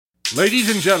Ladies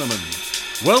and gentlemen,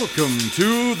 welcome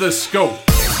to The Scope.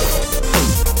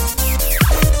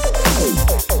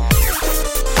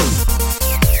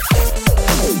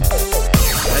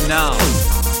 And now,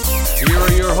 here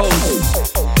are your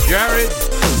hosts, Jared,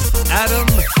 Adam,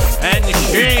 and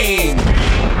Shane.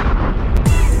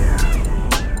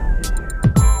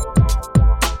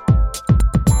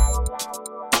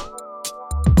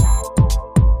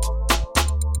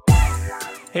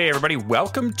 Hey everybody,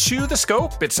 welcome to The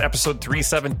Scope. It's episode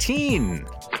 317.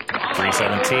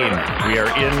 317. We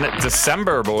are in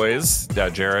December, boys.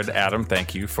 Jared, Adam,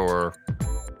 thank you for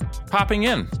popping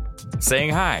in,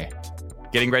 saying hi,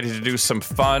 getting ready to do some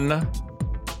fun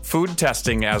food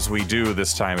testing as we do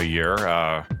this time of year.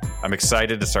 I'm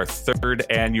excited. It's our third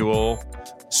annual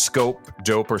Scope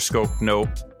Dope or Scope Nope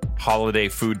holiday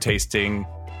food tasting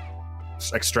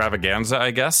extravaganza,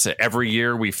 I guess. Every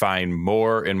year we find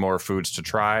more and more foods to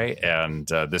try, and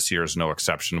this year is no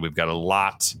exception. We've got a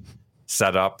lot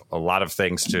set up, a lot of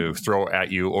things to throw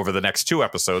at you over the next 2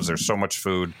 episodes. There's so much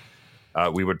food.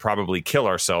 We would probably kill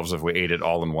ourselves if we ate it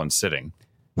all in one sitting.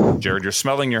 Jared, you're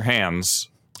smelling your hands.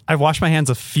 I've washed my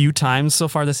hands a few times so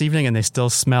far this evening, and they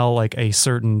still smell like a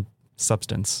certain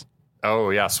substance. Oh,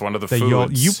 yes, one of the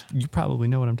foods. You probably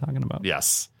know what I'm talking about.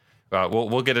 Yes.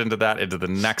 We'll get into that into the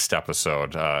next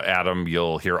episode. Adam,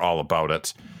 you'll hear all about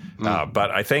it.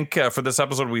 But I think for this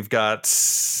episode, we've got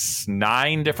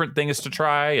 9 different things to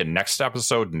try, and next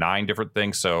episode, 9 different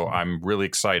things. So I'm really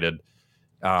excited.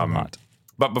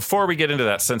 But before we get into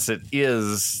that, since it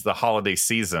is the holiday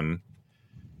season,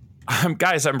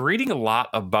 guys, I'm reading a lot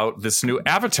about this new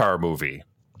Avatar movie,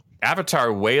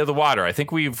 Avatar: Way of the Water. I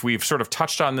think we've sort of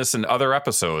touched on this in other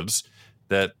episodes.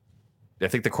 That I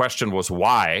think the question was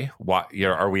why? Why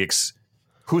are we?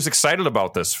 Who's excited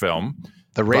about this film?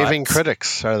 The raving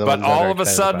critics are the ones. But all of a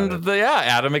sudden,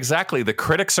 Adam, exactly. The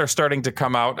critics are starting to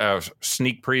come out.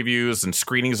 Sneak previews and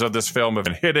screenings of this film have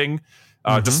been hitting.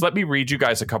 Just let me read you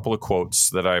guys a couple of quotes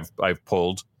that I've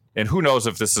pulled, and who knows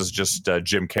if this is just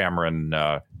Jim Cameron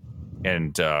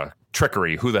and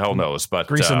trickery? Who the hell knows? But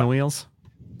grease on the wheels.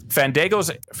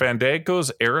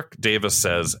 Fandango's Eric Davis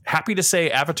says, happy to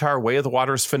say Avatar Way of the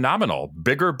Water is phenomenal.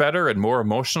 Bigger, better, and more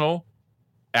emotional.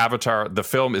 Avatar, the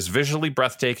film is visually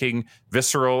breathtaking,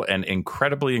 visceral, and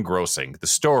incredibly engrossing. The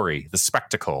story, the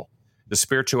spectacle, the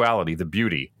spirituality, the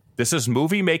beauty. This is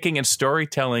movie making and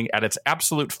storytelling at its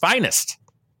absolute finest.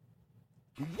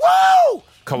 Whoa!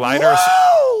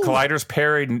 Collider's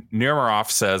Perry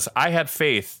Nemiroff says, I had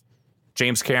faith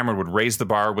James Cameron would raise the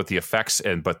bar with the effects,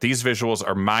 but these visuals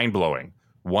are mind-blowing.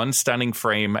 One stunning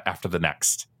frame after the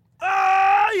next.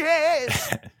 Oh,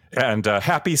 yes! And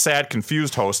happy, sad,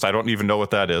 confused host, I don't even know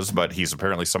what that is, but he's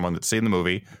apparently someone that's seen the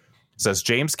movie, says,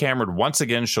 James Cameron once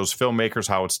again shows filmmakers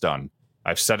how it's done.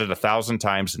 I've said it 1,000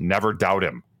 times, never doubt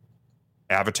him.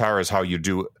 Avatar is how you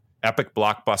do epic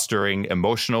blockbustering,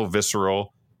 emotional,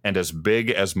 visceral, and as big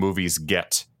as movies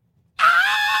get.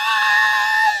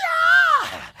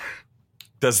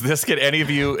 Does this get any of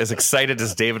you as excited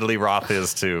as David Lee Roth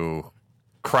is to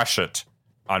crush it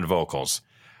on vocals?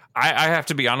 I have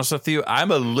to be honest with you.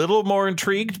 I'm a little more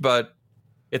intrigued, but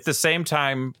at the same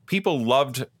time, people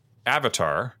loved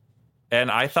Avatar,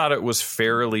 and I thought it was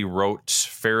fairly rote,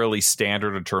 fairly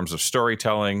standard in terms of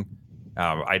storytelling.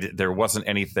 There wasn't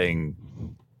anything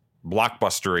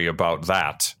blockbustery about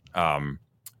that.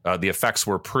 The effects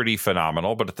were pretty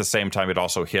phenomenal, but at the same time, it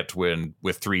also hit with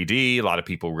 3D. A lot of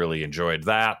people really enjoyed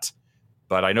that.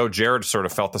 But I know Jared sort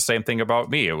of felt the same thing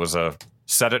about me. It was a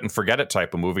set it and forget it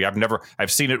type of movie.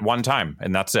 I've seen it one time,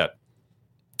 and that's it.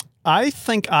 I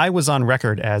think I was on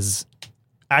record as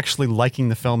actually liking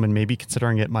the film and maybe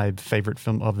considering it my favorite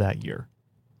film of that year.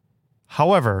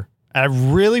 However, I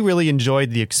really, really enjoyed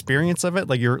the experience of it.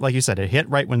 Like you said, it hit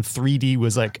right when 3D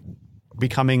was like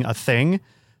becoming a thing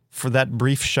for that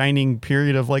brief shining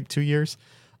period of like 2 years.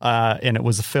 And it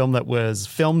was a film that was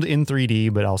filmed in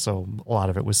 3D, but also a lot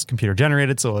of it was computer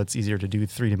generated. So it's easier to do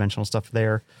 3-dimensional stuff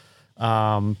there.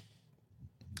 I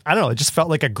don't know. It just felt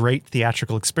like a great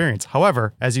theatrical experience.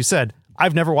 However, as you said,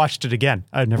 I've never watched it again.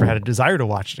 I've never had a desire to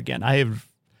watch it again.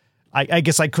 I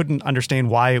guess I couldn't understand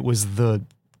why it was the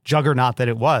juggernaut that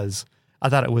it was. I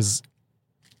thought it was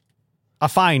a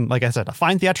fine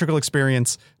theatrical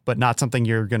experience, but not something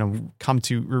you're going to come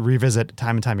to revisit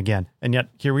time and time again. And yet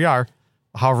here we are,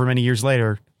 however many years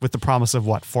later, with the promise of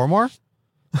what, 4 more?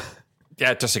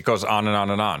 Yeah, it goes on and on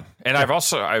and on. And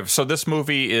yeah. So this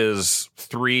movie is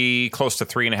close to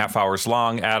 3.5 hours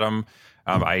long, Adam.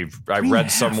 I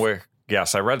read somewhere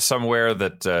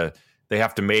that they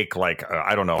have to make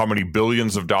I don't know how many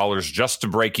billions of dollars just to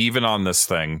break even on this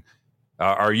thing.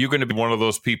 Are you going to be one of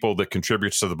those people that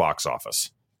contributes to the box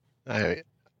office?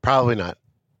 Probably not.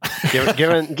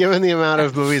 Given the amount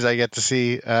of movies I get to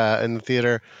see in the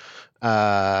theater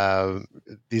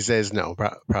these days, no,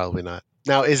 probably not.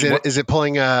 Now, is it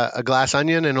pulling a Glass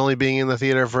Onion and only being in the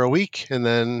theater for a week, and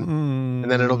then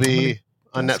it'll be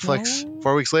on Netflix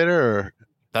 4 weeks later? Or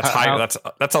that's high.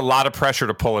 That's a lot of pressure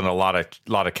to pull in a lot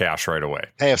of cash right away.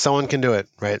 Hey, if someone can do it,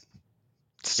 right?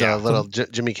 It's a little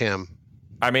Jimmy Cam.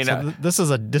 I mean, so this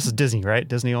is Disney, right?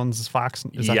 Disney owns Fox.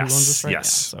 Is that who owns this, right?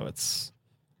 Yes. Yeah, so it's.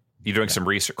 You doing some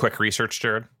quick research,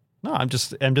 Jared? No, I'm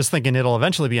just thinking it'll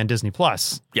eventually be on Disney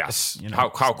Plus. Yes. How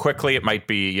quickly it might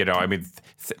be, I mean,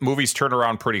 movies turn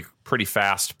around pretty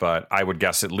fast, but I would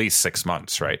guess at least 6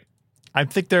 months, right? I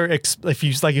think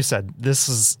like you said, this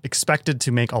is expected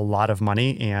to make a lot of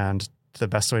money, and the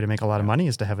best way to make a lot of money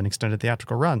is to have an extended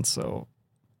theatrical run. So,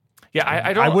 yeah,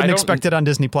 I wouldn't expect it on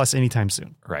Disney Plus anytime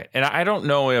soon. Right, and I don't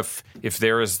know if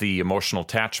there is the emotional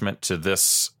attachment to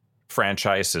this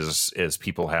franchise as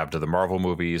people have to the Marvel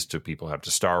movies, to people have to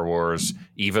Star Wars,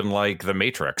 even like The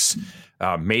Matrix.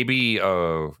 Maybe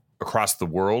across the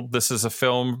world, this is a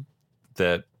film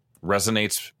that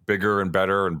resonates bigger and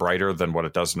better and brighter than what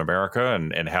it does in America,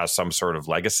 and has some sort of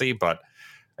legacy. But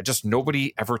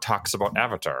nobody ever talks about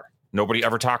Avatar. Nobody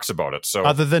ever talks about it. So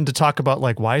other than to talk about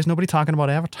why is nobody talking about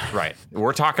Avatar? Right,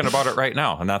 we're talking about it right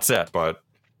now, and that's it. But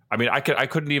I mean, I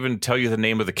couldn't even tell you the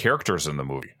name of the characters in the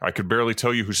movie. I could barely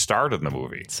tell you who starred in the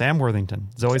movie. Sam Worthington,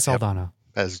 Zoe Saldana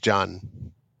as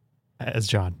John.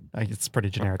 It's pretty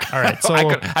generic. All right, so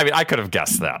I could have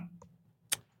guessed that.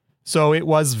 So it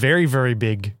was very, very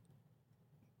big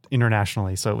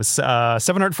internationally. So it was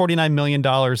 $749 million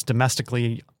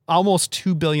domestically, almost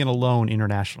 $2 billion alone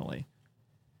internationally.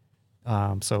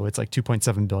 So it's like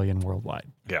 $2.7 billion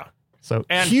worldwide. Yeah. So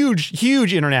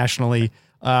huge internationally.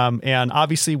 And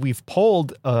obviously we've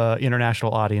polled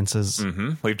international audiences.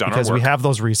 Mm-hmm. We've done because our work. We have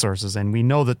those resources, and we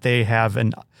know that they have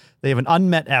an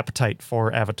unmet appetite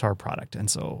for Avatar product, and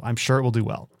so I'm sure it will do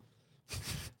well.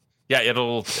 Yeah,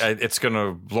 it's going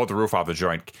to blow the roof off the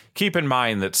joint. Keep in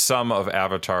mind that some of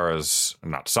Avatar's,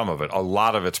 not some of it, a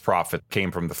lot of its profit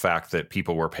came from the fact that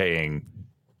people were paying,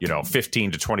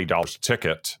 $15 to $20 a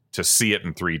ticket to see it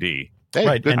in 3D.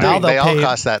 Right, and now they all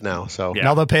cost that now. So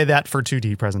now they'll pay that for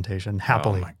 2D presentation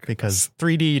happily, because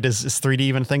 3D is 3D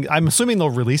even a thing. I'm assuming they'll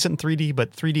release it in 3D,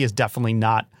 but 3D is definitely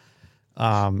not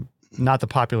the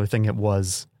popular thing it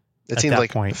was. It seems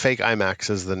like fake IMAX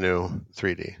is the new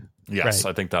 3D. Yes,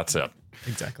 right. I think that's it.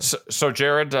 Exactly. So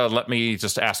Jared, let me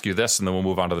just ask you this, and then we'll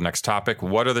move on to the next topic.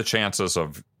 What are the chances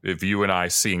of you and I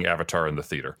seeing Avatar in the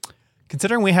theater?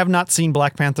 Considering we have not seen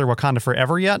Black Panther Wakanda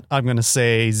Forever yet, I'm going to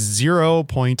say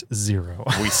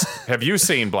 0.0. Have you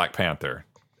seen Black Panther,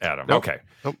 Adam? Nope. Okay.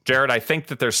 Nope. Jared, I think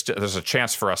that there's a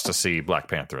chance for us to see Black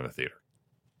Panther in the theater.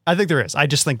 I think there is. I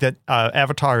just think that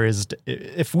Avatar is,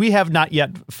 if we have not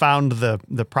yet found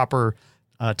the proper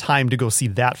time to go see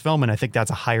that film, and I think that's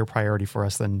a higher priority for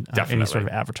us than any sort of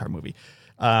Avatar movie.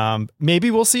 Maybe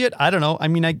we'll see it. I don't know. I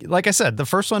mean, like I said, the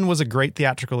first one was a great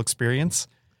theatrical experience.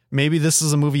 Maybe this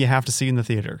is a movie you have to see in the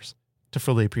theaters to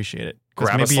fully appreciate it.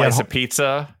 Grab a slice of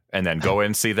pizza and then go in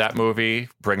and see that movie.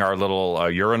 Bring our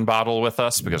little urine bottle with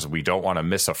us, because we don't want to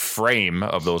miss a frame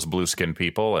of those blue-skinned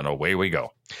people, and away we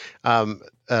go.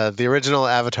 The original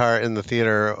Avatar in the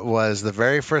theater was the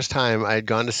very first time I had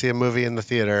gone to see a movie in the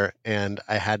theater, and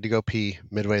I had to go pee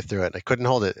midway through it. I couldn't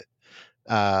hold it.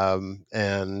 That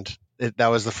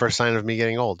was the first sign of me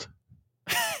getting old.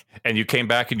 And you came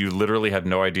back and you literally had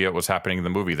no idea what was happening in the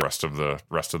movie the rest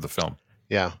of the film.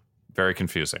 Yeah. Very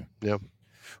confusing. Yep.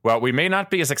 Well, we may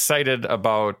not be as excited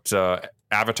about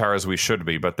Avatar as we should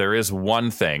be, but there is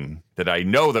one thing that I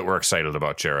know that we're excited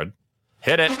about, Jared.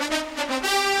 Hit it.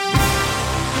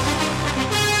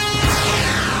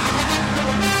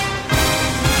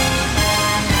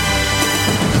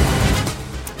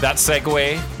 That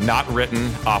segue, not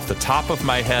written off the top of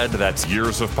my head. That's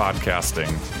years of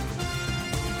podcasting.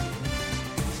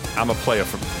 I'm a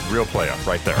real player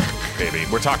right there, baby.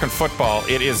 We're talking football.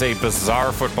 It is a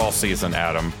bizarre football season,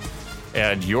 Adam.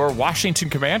 And your Washington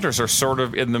Commanders are sort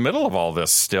of in the middle of all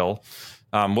this still.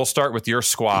 We'll start with your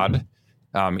squad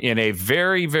in a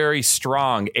very, very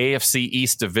strong AFC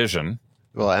East division.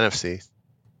 Well, NFC.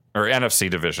 Or NFC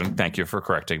division. Thank you for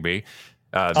correcting me.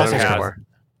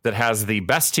 That has the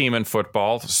best team in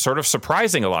football, sort of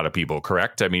surprising a lot of people,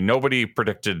 correct? I mean, nobody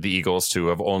predicted the Eagles to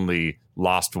have only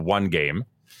lost one game.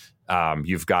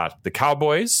 You've got the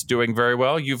Cowboys doing very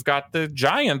well. You've got the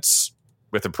Giants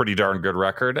with a pretty darn good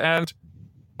record. And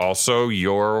also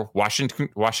your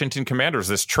Washington Commanders.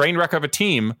 This train wreck of a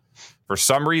team, for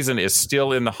some reason, is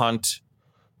still in the hunt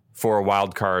for a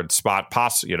wild card spot.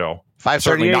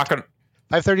 538.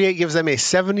 538 gives them a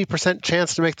 70%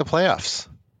 chance to make the playoffs.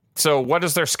 So what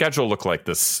does their schedule look like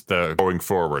going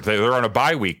forward? They're on a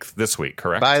bye week this week,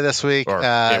 correct? Bye this week.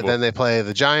 Then they play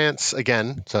the Giants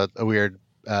again. So a weird.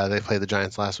 They played the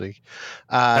Giants last week.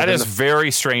 That is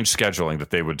very strange scheduling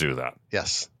that they would do that.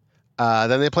 Yes.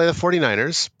 Then they play the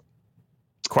 49ers.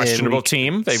 Questionable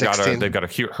team. They've 16. got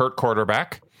a hurt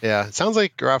quarterback. Yeah, it sounds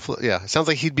like Garoppolo. Yeah, it sounds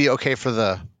like he'd be okay for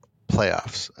the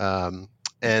playoffs.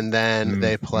 And then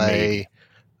they play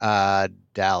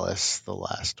Dallas the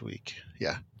last week.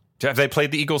 Yeah. Have they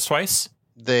played the Eagles twice?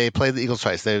 They played the Eagles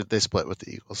twice. They split with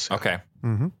the Eagles. Yeah. Okay.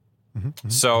 Mm-hmm. Mm-hmm.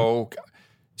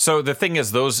 So the thing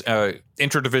is, those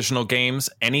interdivisional games,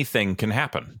 anything can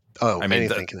happen. Oh,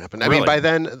 anything can happen. Really? I mean, by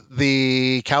then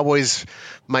the Cowboys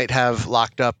might have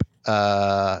locked up,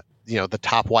 the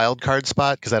top wild card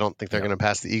spot because I don't think they're going to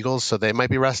pass the Eagles. So they might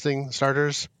be resting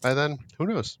starters by then. Who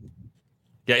knows?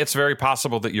 Yeah, it's very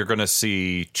possible that you're going to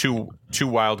see two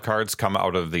wild cards come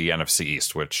out of the NFC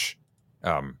East, which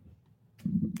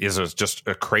is just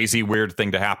a crazy, weird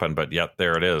thing to happen. But yet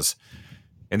there it is.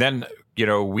 And then,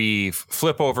 we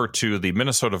flip over to the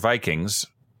Minnesota Vikings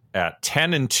at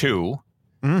 10-2.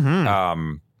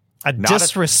 Mm-hmm. A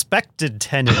disrespected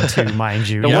 10-2, mind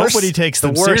you. Nobody takes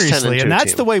them seriously, and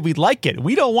that's the way we like it.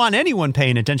 We don't want anyone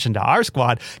paying attention to our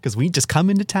squad because we just come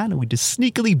into town and we just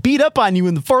sneakily beat up on you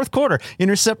in the fourth quarter,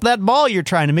 intercept that ball you're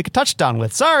trying to make a touchdown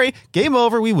with. Sorry, game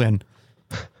over, we win.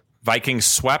 Vikings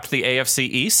swept the AFC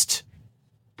East,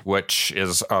 which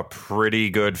is a pretty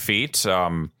good feat.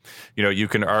 You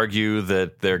can argue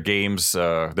that their games,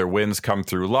 their wins come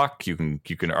through luck. You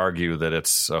can argue that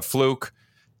it's a fluke.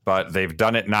 But they've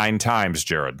done it 9 times,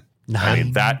 Jared.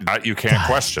 That you can't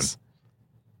question.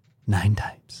 9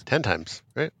 times. 10 times,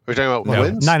 right? We're talking about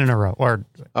wins? 9 in a row.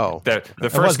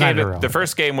 The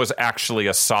first game was actually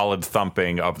a solid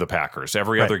thumping of the Packers.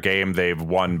 Every other game they've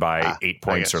won by 8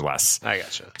 points or less. I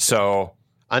gotcha. So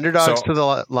underdogs to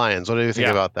the Lions. What do you think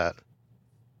about that?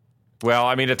 Well,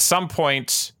 I mean, at some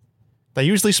point they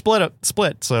usually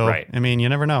split. So right. I mean, you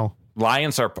never know.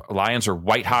 Lions are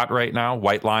white hot right now,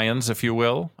 white lions, if you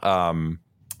will.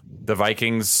 The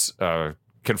Vikings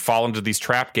can fall into these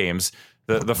trap games.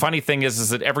 The funny thing is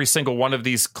that every single one of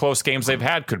these close games they've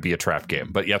had could be a trap game,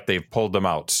 but yet they've pulled them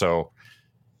out. So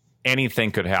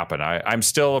anything could happen. I'm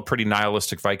still a pretty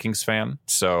nihilistic Vikings fan,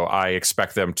 so I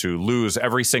expect them to lose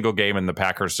every single game and the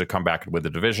Packers to come back with the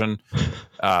division.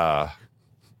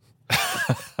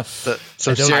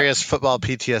 Some serious football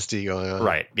PTSD going on.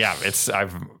 Right. Yeah.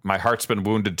 My heart's been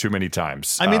wounded too many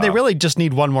times. I mean, they really just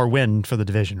need one more win for the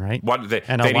division, right? They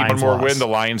need one more win. The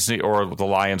Lions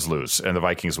lose and the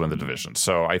Vikings win the division.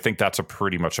 So I think that's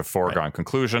pretty much a foregone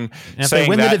conclusion. And if they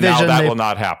win the division, that will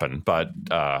not happen. But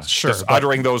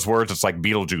uttering those words, it's like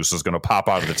Beetlejuice is going to pop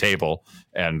out of the table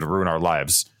and ruin our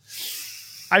lives.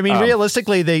 I mean,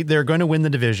 realistically, they're going to win the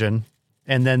division.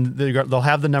 And then they'll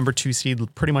have the number 2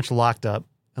 seed pretty much locked up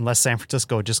unless San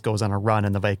Francisco just goes on a run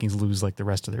and the Vikings lose like the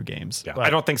rest of their games. Yeah,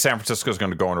 I don't think San Francisco is going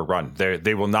to go on a run.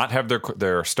 They will not have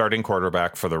their starting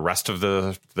quarterback for the rest of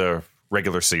the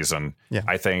regular season. Yeah.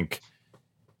 I think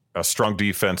a strong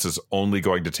defense is only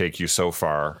going to take you so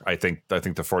far. I think the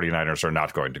 49ers are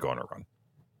not going to go on a run.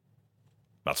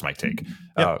 That's my take.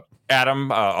 Yep.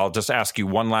 Adam, I'll just ask you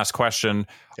one last question.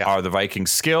 Yeah. Are the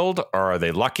Vikings skilled or are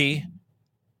they lucky?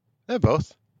 They're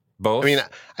both. Both? I mean,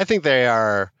 I think they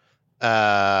are,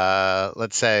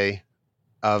 let's say,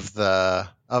 of the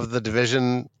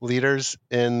division leaders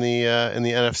in the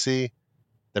NFC,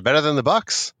 they're better than the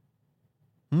Bucs.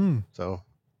 So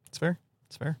it's fair.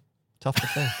 Tough to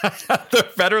say.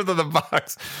 They're better than the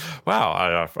Bucs.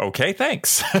 Wow. Okay.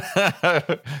 Thanks.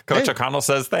 Coach O'Connell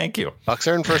says thank you.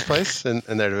 Bucs are in first place in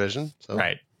their division. So.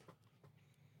 Right.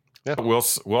 Yeah.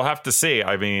 We'll have to see.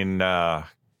 I mean.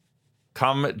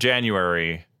 Come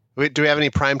January. Do we have any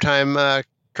primetime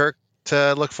Kirk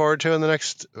to look forward to in the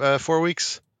next 4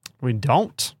 weeks? We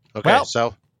don't. Okay,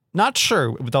 so not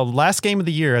sure. The last game of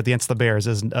the year against the Bears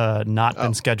has not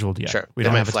been scheduled yet. Sure. We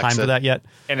don't have a time for that yet.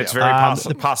 And it's very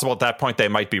possible at that point they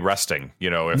might be resting.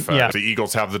 If the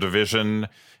Eagles have the division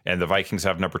and the Vikings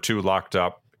have number 2 locked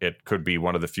up, it could be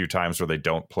one of the few times where they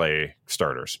don't play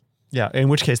starters. Yeah, in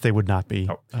which case they would not be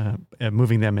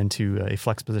moving them into a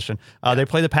flex position. They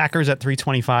play the Packers at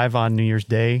 3:25 on New Year's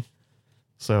Day,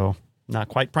 so not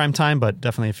quite prime time, but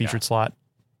definitely a featured slot.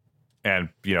 And,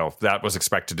 that was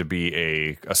expected to be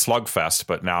a slugfest,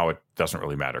 but now it doesn't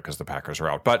really matter because the Packers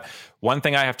are out. But one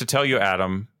thing I have to tell you,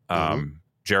 Adam,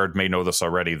 Jared may know this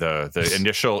already, the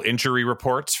initial injury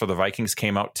reports for the Vikings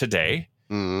came out today,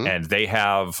 and they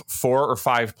have 4 or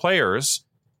 5 players.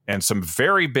 and some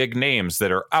very big names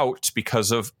that are out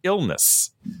because of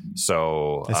illness.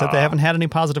 So They said they haven't had any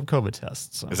positive COVID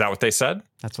tests. So is that what they said?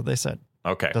 that's what they said.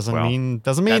 Okay. Doesn't well, mean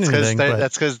That's anything. But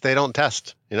that's because they don't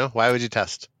test. Why would you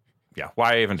test? yeah.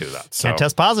 Why even do that? So, can't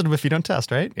test positive if you don't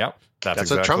test, right? Yep. That's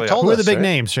That's what exactly Trump it. told Who are the us, big right?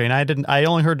 names, Shane? I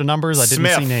only heard the numbers. I didn't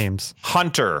Smith. see names.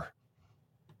 Hunter.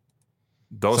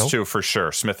 Those So? two for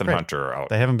sure. Smith and Great. Hunter are out.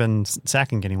 They haven't been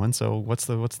sacking anyone. So what's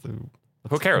the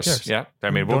Who cares? Yeah. I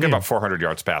mean, we'll Don't give need up 400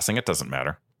 yards passing. It doesn't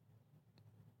matter.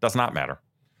 Does not matter.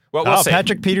 Well, we'll see.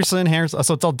 Patrick Peterson, Harris.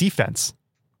 So it's all defense.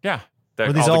 Yeah.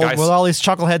 Were these all the guys. were all these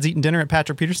chuckleheads eating dinner at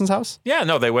Patrick Peterson's house? Yeah,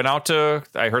 no, they went out to,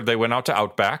 I heard they went out to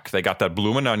Outback. They got that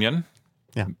bloomin' onion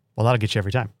Yeah. Well, that'll get you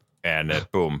every time. and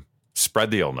it, boom, spread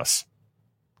the illness.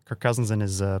 Kirk Cousins in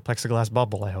his plexiglass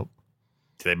bubble, I hope.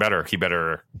 He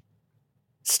better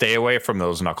stay away from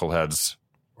those knuckleheads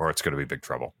or it's going to be big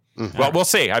trouble. Mhm. Well, we'll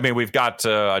see. I mean, we've got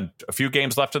a few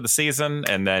games left of the season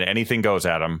and then anything goes,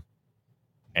 Adam.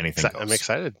 Anything goes. I'm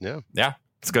excited. Yeah. Yeah,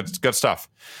 it's good stuff.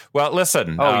 Well,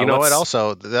 listen. Oh, you know what? let's-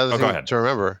 Also, the other go thing ahead. to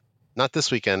remember, not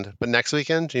this weekend, but next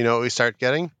weekend, you know what we start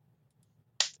getting?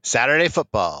 Saturday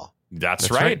football. That's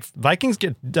right. Vikings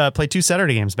get play 2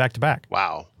 Saturday games back to back.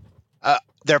 Wow.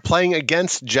 They're playing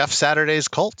against Jeff Saturday's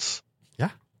Colts. Yeah.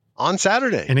 On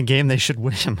Saturday. In a game they should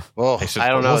win. Well, They should- I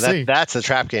don't know. We'll see. That's a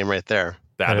trap game right there.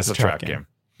 That is a trap game.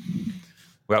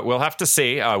 Well, we'll have to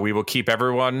see. We will keep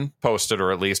everyone posted,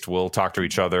 or at least we'll talk to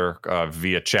each other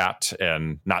via chat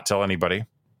and not tell anybody.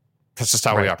 That's just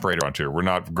how we Right. operate around here. We're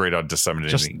not great on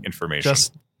disseminating information.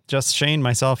 Just Shane,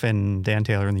 myself, and Dan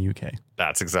Taylor in the UK.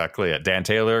 That's exactly it. Dan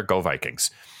Taylor, go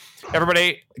Vikings.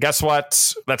 Everybody, guess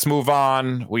what? Let's move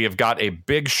on. We have got a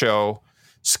big show.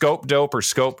 Scope Dope or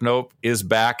Scope Nope is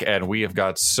back, and we have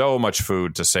got so much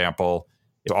food to sample.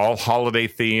 It's all holiday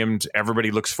themed.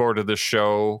 Everybody looks forward to this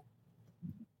show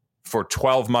for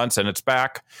 12 months, and it's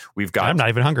back. We've got I'm not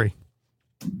even hungry.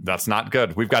 That's not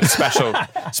good. We've got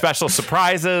special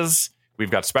surprises.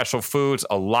 We've got special foods.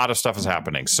 A lot of stuff is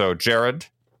happening. So, Jared,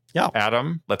 Yeah.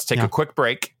 Adam, let's take Yeah. a quick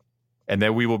break, and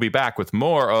then we will be back with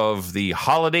more of the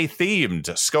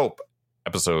holiday-themed Scope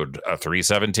episode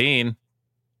 317.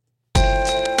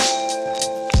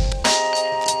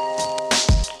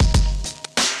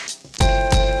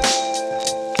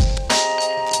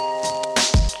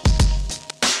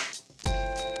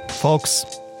 Folks,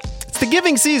 it's the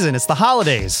giving season. It's the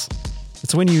holidays.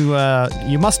 It's when you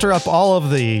muster up all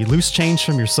of the loose change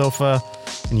from your sofa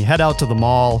and you head out to the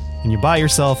mall and you buy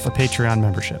yourself a Patreon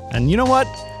membership. And you know what?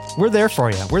 We're there for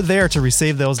you. We're there to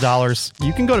receive those dollars.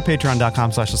 You can go to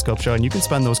patreon.com/thescopeshow and you can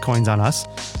spend those coins on us.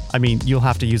 I mean, you'll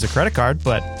have to use a credit card,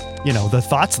 but you know, the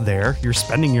thought's there. You're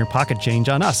spending your pocket change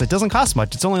on us. It doesn't cost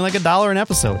much. It's only like $1 an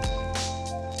episode.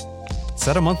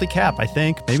 Set a monthly cap, I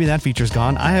think. Maybe that feature's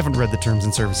gone. I haven't read the terms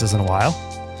and services in a while.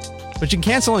 But you can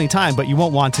cancel anytime, but you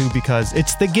won't want to because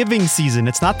it's the giving season.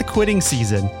 It's not the quitting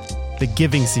season. The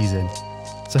giving season.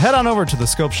 So head on over to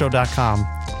thescopeshow.com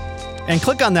and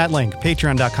click on that link,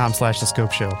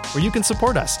 patreon.com/thescopeshow, where you can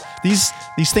support us. These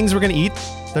things we're going to eat,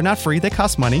 they're not free. They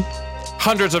cost money.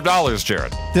 Hundreds of dollars,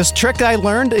 Jared. This trick I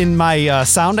learned in my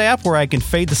sound app where I can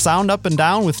fade the sound up and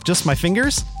down with just my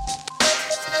fingers.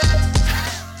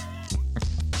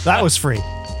 That was free.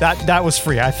 That was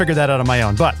free. I figured that out on my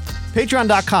own. But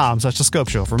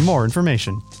patreon.com/thescopeshow for more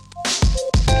information.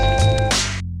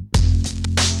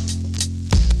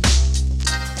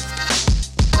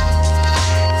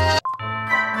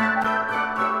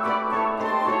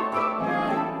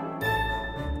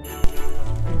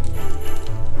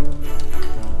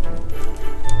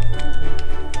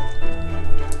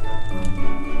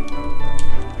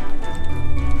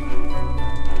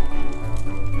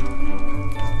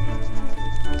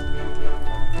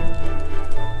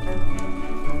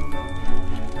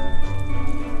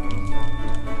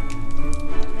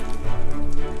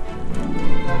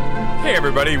 Hey,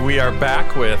 everybody. We are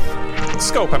back with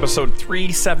Scope episode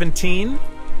 317.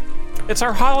 It's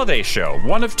our holiday show,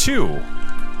 one of two.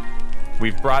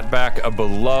 We've brought back a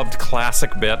beloved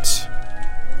classic bit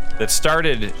that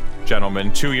started,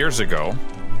 gentlemen, 2 years ago.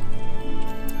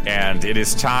 And it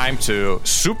is time to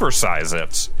supersize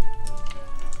it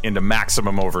into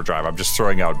maximum overdrive. I'm just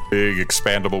throwing out big,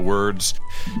 expandable words.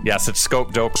 Yes, it's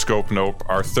Scope Dope, Scope Nope,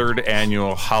 our third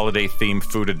annual holiday-themed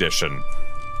food edition.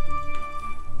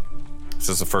 This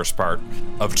is the first part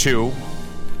of two.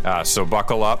 So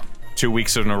buckle up. 2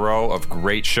 weeks in a row of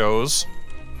great shows.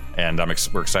 And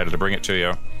we're excited to bring it to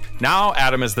you. Now,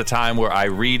 Adam, is the time where I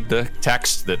read the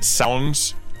text that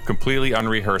sounds completely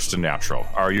unrehearsed and natural.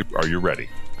 Are you ready?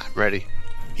 I'm ready.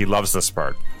 He loves this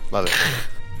part. Love it.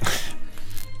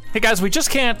 Hey guys, we just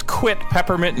can't quit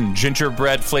peppermint and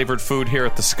gingerbread flavored food here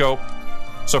at the Scope.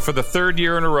 So for the third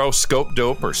year in a row, Scope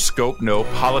Dope or Scope Nope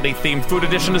Holiday Themed Food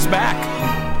Edition is back.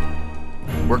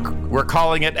 We're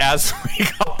calling it, as we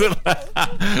called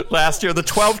it last year, the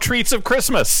 12 Treats of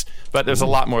Christmas. But there's a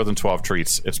lot more than 12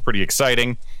 treats. It's pretty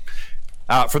exciting.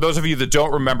 For those of you that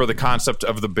don't remember the concept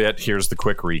of the bit, here's the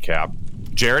quick recap.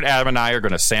 Jared, Adam, and I are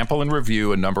going to sample and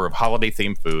review a number of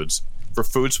holiday-themed foods. For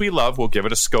foods we love, we'll give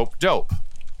it a Scope Dope.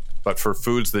 But for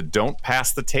foods that don't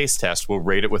pass the taste test, we'll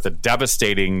rate it with a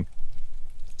devastating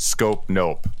Scope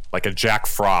Nope. Like a Jack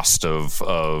Frost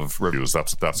of reviews.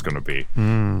 That's what that's going to be.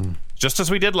 Just as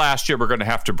we did last year, we're going to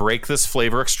have to break this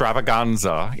flavor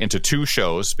extravaganza into 2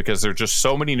 shows because there are just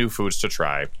so many new foods to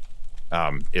try.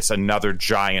 It's another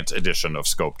giant edition of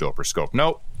Scope Dope or Scope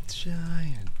Nope.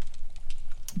 Giant.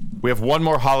 We have one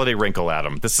more holiday wrinkle,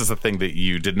 Adam. This is the thing that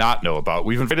you did not know about.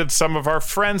 We've invited some of our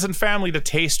friends and family to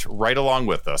taste right along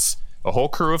with us. A whole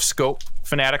crew of Scope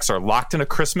fanatics are locked in a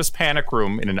Christmas panic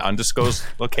room in an undisclosed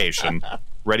location,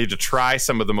 ready to try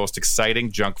some of the most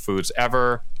exciting junk foods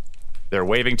ever. They're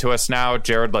waving to us now.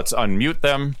 Jared, let's unmute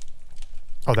them.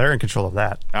 Oh, they're in control of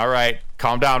that. All right,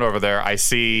 calm down over there. I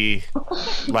see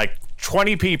like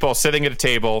 20 people sitting at a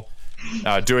table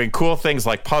doing cool things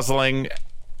like puzzling.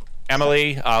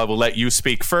 Emily, we'll let you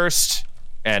speak first,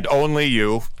 and only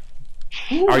you.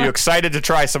 Are you excited to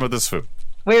try some of this food?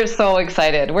 We're so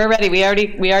excited. We're ready. We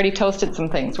already toasted some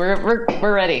things. We're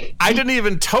ready. I didn't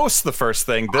even toast the first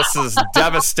thing. This is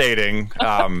devastating.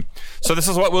 So this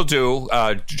is what we'll do.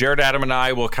 Jared, Adam, and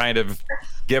I will kind of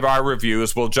give our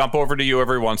reviews. We'll jump over to you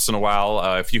every once in a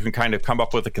while. If you can kind of come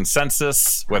up with a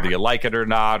consensus, whether you like it or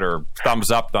not, or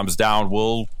thumbs up, thumbs down,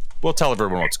 we'll tell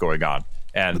everyone what's going on.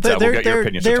 And we'll get your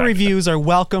opinions. Their reviews are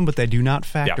welcome, but they do not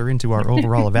factor into our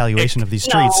overall evaluation of these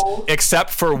treats. Except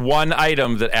for one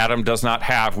item that Adam does not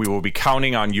have, we will be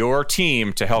counting on your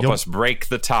team to help us break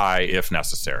the tie if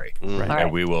necessary. Right.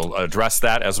 And we will address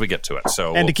that as we get to it.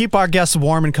 So, and to keep our guests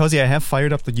warm and cozy, I have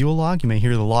fired up the Yule log. You may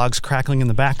hear the logs crackling in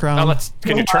the background.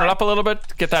 Can you turn it up a little bit?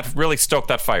 Get that, really stoke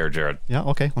that fire, Jared. Yeah,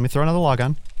 okay. Let me throw another log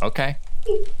on. Okay.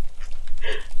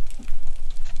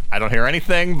 I don't hear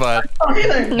anything, but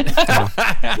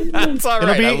it's all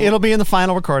right. It'll be in the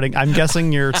final recording. I'm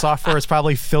guessing your software is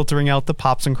probably filtering out the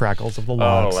pops and crackles of the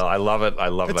logs. Oh, well, I love it.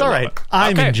 It's all right.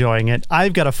 I'm enjoying it.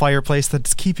 I've got a fireplace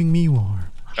that's keeping me warm.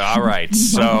 All right.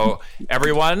 So,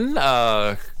 everyone,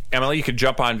 Emily, you could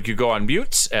go on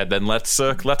mute, and then let's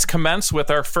commence with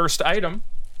our first item.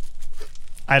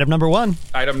 Item number one.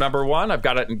 I've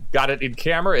got it in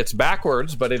camera. It's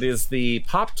backwards, but it is the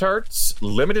Pop-Tarts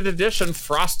limited edition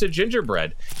frosted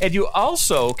gingerbread. And you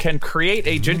also can create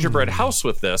a gingerbread house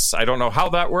with this. I don't know how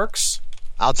that works.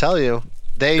 I'll tell you.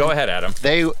 Go ahead, Adam.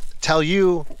 They tell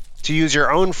you to use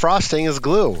your own frosting as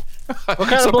glue. What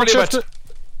kind of bullshit?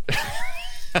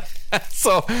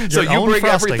 So you bring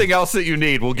everything else that you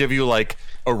need. We'll give you like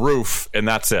a roof, and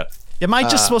that's it. Am I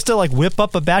just supposed to like whip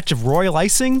up a batch of royal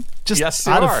icing just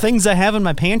out of things I have in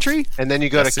my pantry? And then you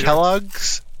go to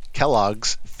Kellogg's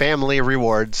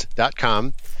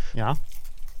FamilyRewards.com. Yeah.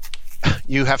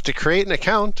 You have to create an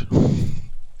account,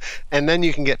 and then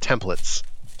you can get templates.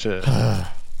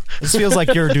 This feels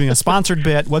like you're doing a sponsored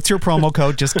bit. What's your promo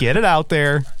code? Just get it out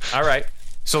there. All right.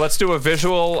 So let's do a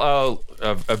visual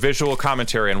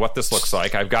commentary on what this looks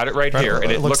like. I've got it right here,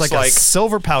 and it looks like a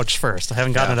silver pouch first. I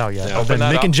haven't gotten it out yet. I've been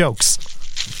making jokes.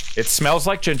 It smells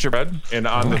like gingerbread, and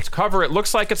on the cover, it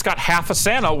looks like it's got half a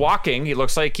Santa walking. He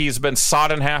looks like he's been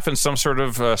sawed in half in some sort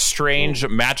of strange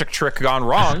magic trick gone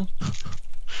wrong.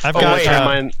 I've got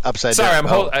mine upside down.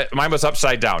 Sorry, mine was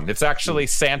upside down. It's actually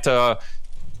Santa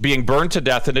being burned to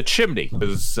death in a chimney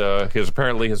because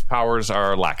apparently his powers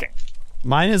are lacking.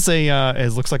 Mine is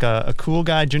it looks like a cool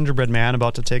guy gingerbread man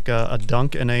about to take a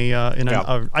dunk in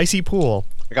an icy pool.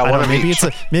 I got one of each.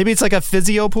 Maybe it's like a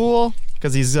physio pool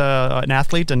because he's an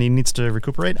athlete and he needs to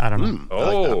recuperate. I don't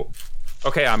know.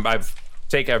 Okay. I've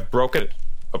broken it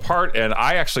apart, and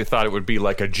I actually thought it would be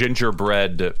like a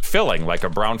gingerbread filling, like a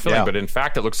brown filling, but in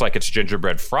fact, it looks like it's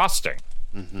gingerbread frosting.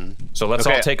 Mm-hmm. So let's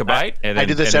all take a bite. And then, I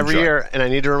do this every year, and I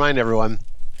need to remind everyone.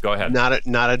 Go ahead.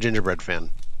 Not a gingerbread fan.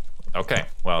 Okay,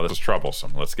 well, this is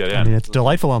troublesome. Let's get in. I mean, it's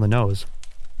delightful on the nose.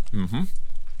 Mm-hmm.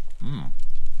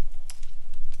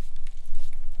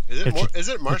 Is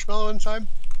it marshmallow inside?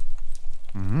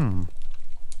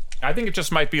 I think it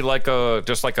just might be like a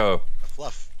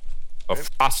fluff, a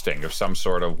frosting of some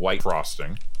sort of white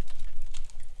frosting.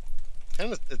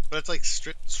 Kind of, but it's like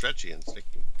stretchy and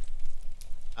sticky.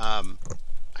 I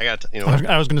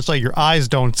was going to say your eyes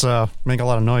don't make a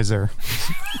lot of noise there.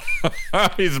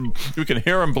 You can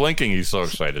hear him blinking. He's so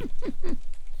excited.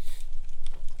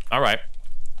 All right.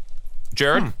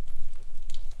 Jared,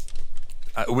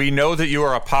 we know that you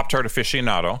are a Pop-Tart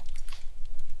aficionado.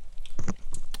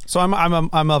 So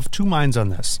I'm of two minds on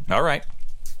this. All right.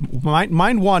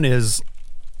 Mind one is,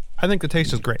 I think the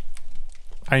taste is great.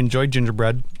 I enjoy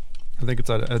gingerbread. I think it's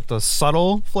a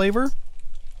subtle flavor,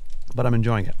 but I'm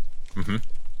enjoying it.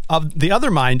 Mm-hmm. The other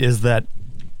mind is that,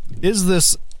 is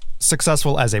this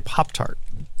successful as a Pop-Tart?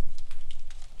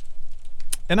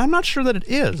 And I'm not sure that it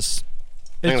is.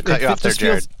 I'm going to cut you off there,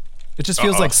 Jared. It just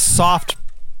feels like soft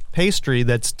pastry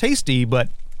that's tasty,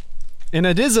 and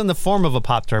it is in the form of a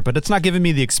Pop-Tart, but it's not giving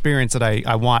me the experience that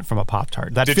I want from a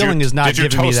Pop-Tart. That feeling is not giving me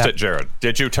that. Did you toast it, Jared?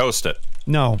 Did you toast it?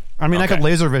 No. I mean, Okay. I could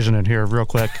laser vision it here real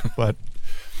quick, but...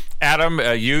 Adam,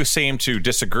 you seem to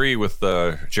disagree with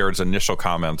Jared's initial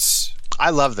comments. I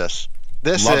love this.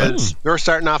 We're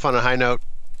starting off on a high note.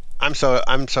 I'm so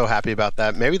happy about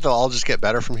that. Maybe they'll all just get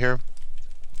better from here.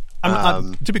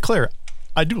 To be clear,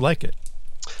 I do like it.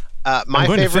 I'm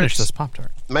going to finish this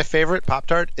Pop-Tart. My favorite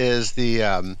Pop-Tart is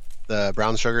the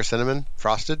brown sugar cinnamon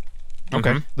frosted.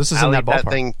 Okay. This is in I'll that eat ballpark. that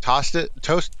thing toasted,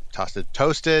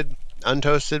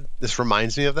 untoasted. This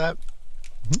reminds me of that.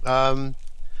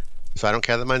 So I don't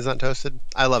care that mine's not toasted.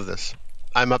 I love this.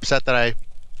 I'm upset that I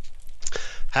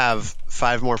have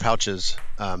 5 more pouches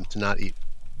to not eat.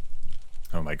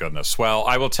 Oh, my goodness. Well,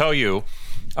 I will tell you,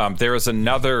 there is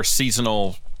another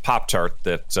seasonal Pop-Tart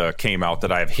that came out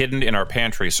that I have hidden in our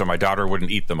pantry so my daughter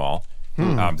wouldn't eat them all.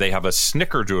 They have a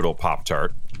Snickerdoodle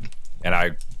Pop-Tart, and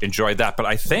I enjoyed that. But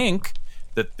I think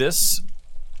that this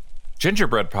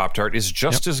gingerbread Pop-Tart is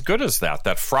just as good as that.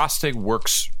 That frosting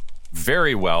works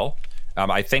very well.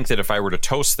 I think that if I were to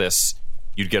toast this,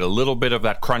 you'd get a little bit of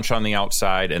that crunch on the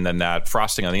outside, and then that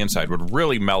frosting on the inside would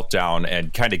really melt down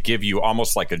and kind of give you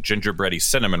almost like a gingerbready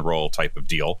cinnamon roll type of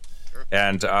deal. Sure.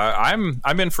 And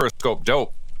I'm in for a scope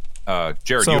dope.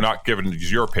 Jared, you're not giving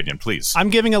your opinion, please. I'm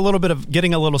getting a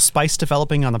little spice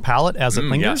developing on the palate as it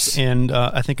lingers, and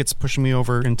I think it's pushing me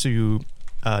over into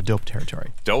dope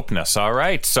territory. Dopeness. All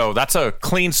right. So that's a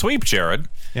clean sweep, Jared.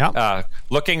 Yeah.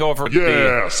 Looking over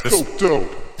Scope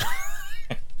dope.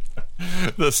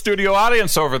 the studio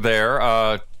audience over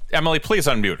there. Emily, please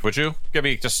unmute, would you? Give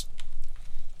me just...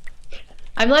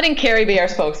 I'm letting Carrie be our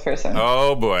spokesperson.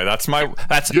 Oh boy, that's my wife.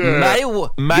 Oh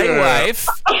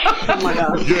my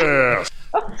god. Yes.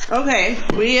 Okay,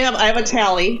 I have a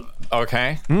tally.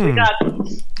 Okay. We got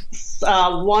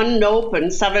 1 nope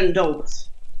and 7 dopes.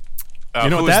 You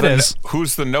know what that is?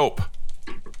 Who's the nope?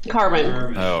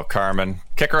 Carmen. Oh, Carmen.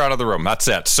 Kick her out of the room. That's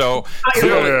it. So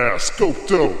Scope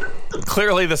dope.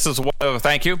 clearly this is one of...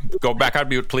 Thank you. Go back on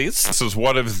mute, please. This is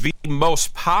one of the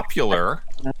most popular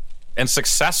and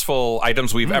successful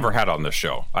items we've ever had on this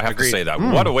show. I have to say that.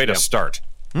 What a way to start.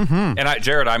 And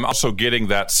Jared, I'm also getting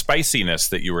that spiciness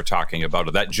that you were talking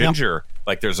about, that ginger.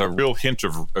 Like there's a real hint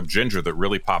of ginger that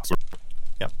really pops through.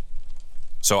 Yep.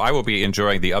 So I will be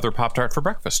enjoying the other Pop-Tart for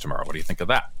breakfast tomorrow. What do you think of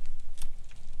that?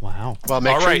 Wow. Well,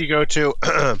 make All sure right. you go to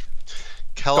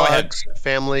Kellogg's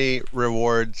Family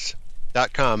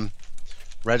Rewards.com,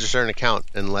 register an account,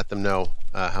 and let them know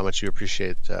how much you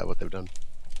appreciate what they've done.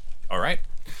 All right.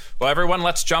 Well, everyone,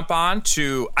 let's jump on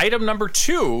to item number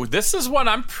 2. This is one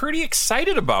I'm pretty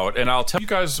excited about, and I'll tell you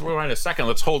guys in a second.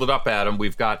 Let's hold it up, Adam.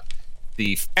 We've got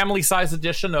the family-size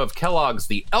edition of Kellogg's,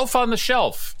 the Elf on the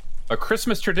Shelf, a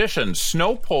Christmas tradition,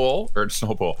 North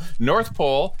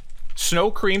Pole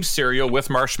snow cream cereal with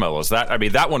marshmallows.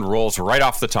 That one rolls right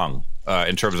off the tongue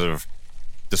in terms of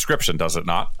description, does it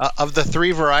not? Of the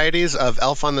 3 varieties of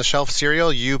Elf on the Shelf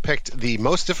cereal, you picked the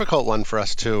most difficult one for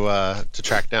us to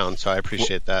track down, so I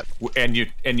appreciate that. And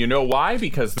you know why?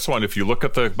 Because this one, if you look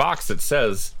at the box, it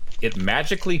says it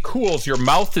magically cools your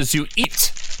mouth as you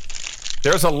eat.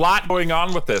 There's a lot going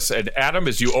on with this. And Adam,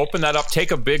 as you open that up,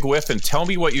 take a big whiff and tell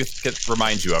me what it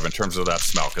reminds you of in terms of that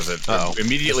smell, because it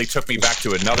immediately took me back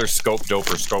to another Scope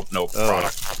Dope or Scope Nope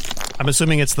product. I'm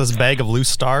assuming it's this bag of loose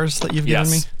stars that you've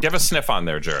given me? Give a sniff on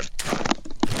there, Jared.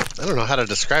 I don't know how to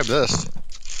describe this.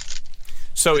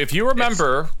 So if you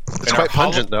remember... It's quite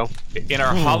pungent, though. In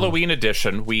our Halloween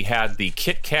edition, we had the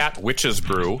Kit Kat Witch's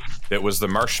Brew that was the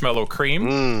marshmallow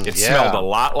cream. It smelled a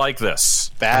lot like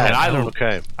this. Bad. And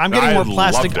okay. I'm getting more loved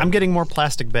plastic. it. I'm getting more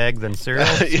plastic bag than cereal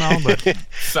smell, but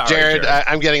Sorry, Jared,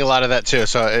 I'm getting a lot of that, too.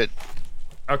 So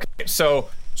Okay, so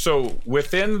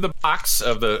within the box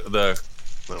of the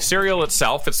cereal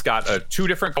itself, it's got 2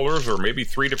 different colors, or maybe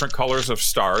 3 different colors of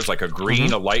stars, like a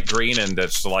green, a light green, and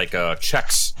it's like a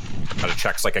Chex, not a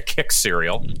Chex, like a Kix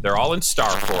cereal. They're all in star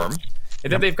form.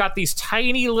 And then they've got these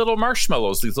tiny little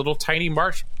marshmallows, these little tiny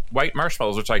white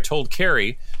marshmallows, which I told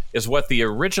Carrie is what the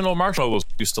original marshmallows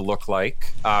used to look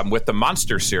like with the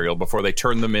Monster cereal before they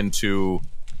turned them into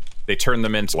they turn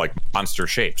them into like monster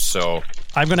shapes. So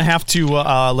I'm going to have to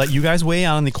let you guys weigh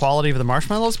on the quality of the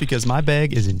marshmallows because my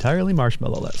bag is entirely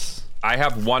marshmallow-less. I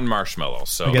have one marshmallow.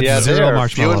 So I get Zero zero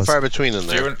marshmallows. Few and far between in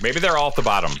there. maybe they're all at the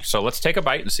bottom. So let's take a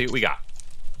bite and see what we got.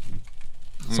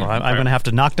 So I'm going to have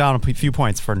to knock down a few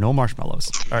points for no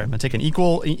marshmallows. All right, I'm going to take an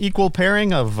equal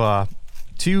pairing of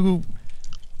 2,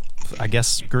 I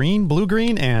guess,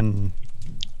 blue-green, and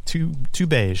two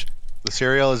beige. The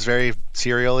cereal is very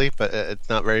cereal-y, but it's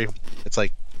not very. It's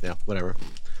like whatever.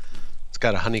 It's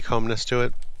got a honeycombness to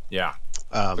it. Yeah,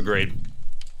 agreed.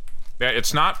 Yeah,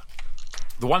 it's not.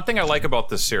 The one thing I like about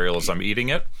this cereal as I'm eating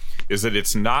it is that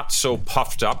it's not so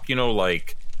puffed up.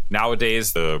 Like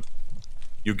nowadays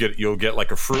you'll get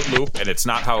like a Fruit Loop, and it's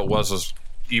not how it was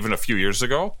even a few years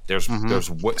ago. There's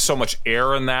so much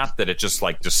air in that it just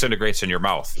like disintegrates in your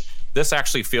mouth. This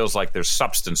actually feels like there's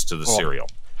substance to the cereal.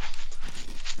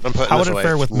 I'm putting How this would it away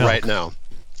fare with milk? right now.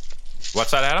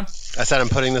 What's that, Adam? I said I'm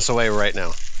putting this away right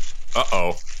now.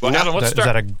 Uh-oh. Well, Adam, let's Is start.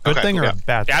 that a good thing or a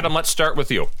bad thing? Adam, let's start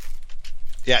with you.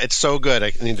 Yeah, it's so good.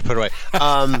 I need to put it away.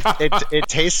 It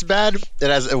tastes bad. It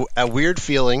has a weird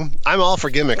feeling. I'm all for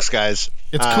gimmicks, guys.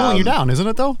 It's cooling you down, isn't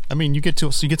it, though? I mean, you get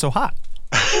so hot.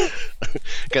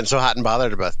 Getting so hot and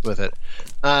bothered with it.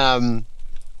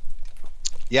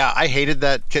 Yeah, I hated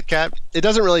that Kit Kat. It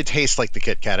doesn't really taste like the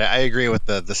Kit Kat. I agree with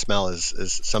the smell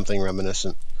is something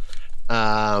reminiscent.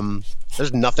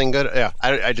 There's nothing good. Yeah,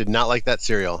 I did not like that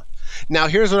cereal. Now,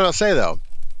 here's what I'll say, though.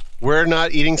 We're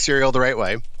not eating cereal the right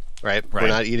way, right? We're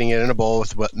not eating it in a bowl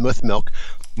with milk.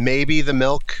 Maybe the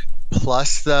milk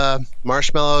plus the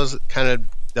marshmallows kind of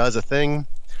does a thing,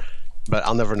 but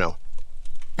I'll never know.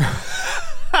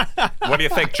 What do you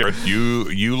think, Jared?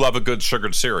 You love a good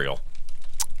sugared cereal.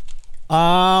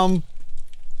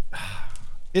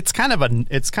 It's kind of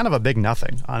a big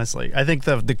nothing, honestly. I think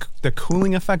the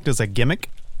cooling effect is a gimmick.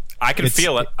 I can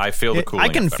feel it. I feel the cooling I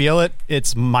can effect. feel it.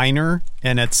 It's minor,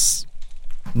 and it's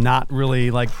not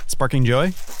really like sparking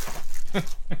joy.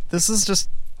 This is just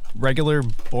regular,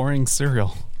 boring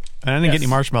cereal. And I didn't get any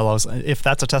marshmallows. If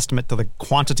that's a testament to the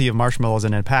quantity of marshmallows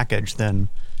in a package, then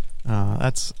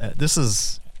this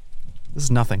is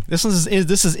nothing. This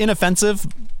is inoffensive,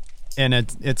 and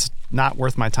it's not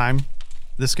worth my time.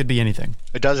 This could be anything.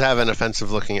 It does have an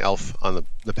offensive-looking elf on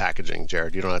the packaging,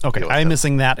 Jared. You don't have to deal with I'm that.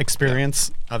 missing that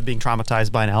experience of being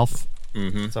traumatized by an elf.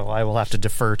 Mm-hmm. So I will have to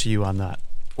defer to you on that.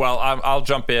 Well, I'll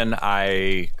jump in.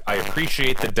 I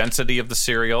appreciate the density of the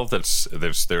cereal. There's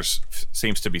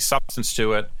seems to be substance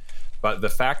to it, but the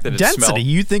fact that density,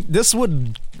 you think this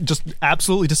would just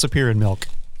absolutely disappear in milk?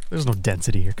 There's no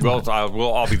density here. We'll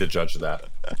all be the judge of that.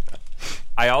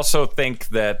 I also think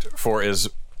that for as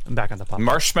I'm back on the pop.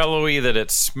 marshmallowy that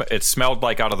it smelled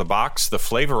like out of the box, the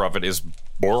flavor of it is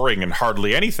boring and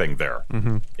hardly anything there.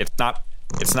 Mm-hmm.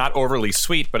 It's not overly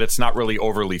sweet, but it's not really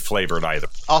overly flavored either.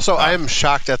 Also, I am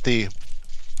shocked at the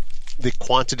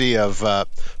quantity of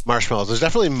marshmallows. There's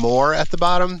definitely more at the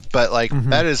bottom, but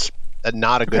that is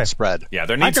not a good spread. Yeah,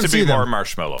 there needs to be more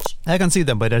marshmallows. I can see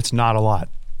them, but it's not a lot.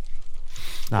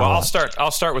 I'll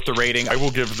start with the rating. I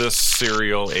will give this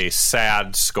cereal a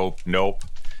sad scope nope.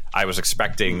 I was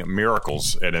expecting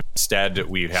miracles, and instead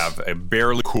we have a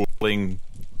barely cooling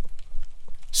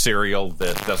cereal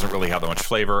that doesn't really have that much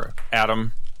flavor.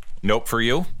 Adam, nope for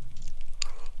you?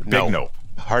 Big nope.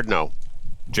 Hard no.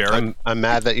 Jared? I'm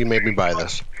mad that you made me buy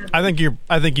this. I think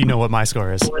you know what my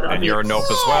score is. And you're a nope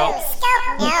as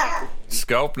well.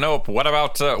 Scope nope. What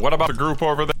about the group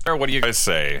over there? What do you guys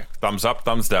say? Thumbs up,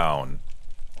 thumbs down?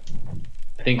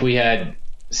 I think we had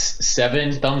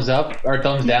 7 thumbs up or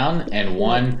thumbs down and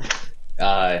 1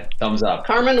 thumbs up.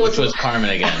 Carmen, which was Carmen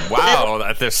again.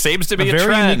 Wow, there seems to be a very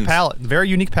trend.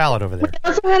 Unique palette over there. We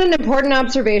also had an important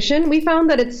observation. We found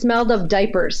that it smelled of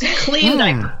diapers. Clean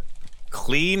diapers.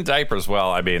 Clean diapers. Well,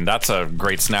 I mean, that's a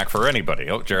great snack for anybody.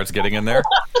 Oh, Jared's getting in there.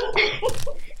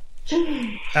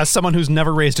 As someone who's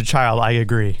never raised a child, I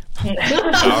agree.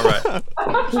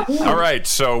 All right.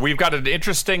 So we've got an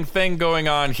interesting thing going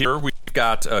on here. We've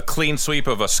got a clean sweep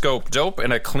of a scope dope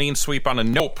and a clean sweep on a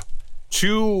nope.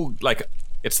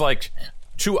 It's like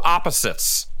two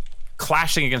opposites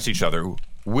clashing against each other.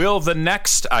 Will the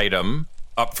next item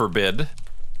up for bid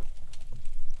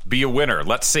be a winner?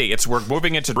 Let's see. We're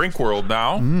moving into Drink World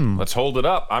now. Let's hold it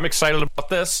up. I'm excited about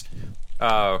this.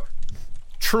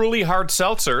 Truly Hard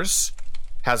Seltzers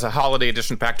has a holiday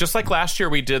edition pack. Just like last year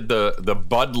we did the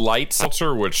Bud Light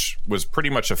Seltzer, which was pretty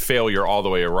much a failure all the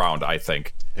way around, I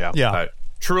think. Yeah.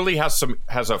 Truly has a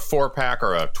 4-pack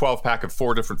or a 12-pack of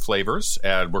 4 different flavors,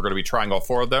 and we're going to be trying all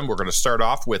 4 of them. We're going to start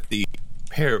off with the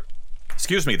pear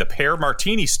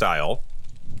martini style.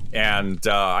 And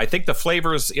I think the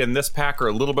flavors in this pack are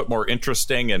a little bit more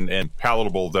interesting and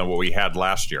palatable than what we had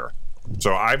last year.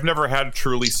 So I've never had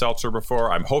Truly Seltzer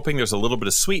before. I'm hoping there's a little bit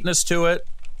of sweetness to it.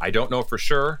 I don't know for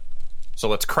sure. So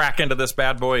let's crack into this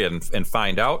bad boy and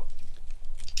find out.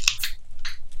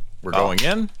 We're going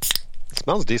in. It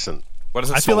smells decent. What does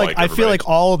it I smell feel like? I feel like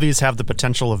all of these have the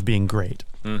potential of being great.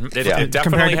 Mm-hmm. It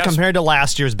definitely has. Compared to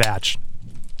last year's batch.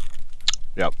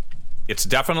 Yep. It's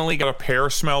definitely got a pear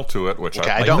smell to it, which Okay,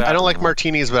 I like. I don't like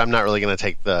martinis, but I'm not really going to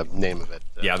take the name of it.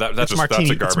 Yeah, that's It's just martini.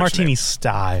 that's a garbage It's martini name.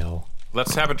 style.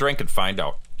 Let's have a drink and find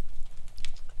out.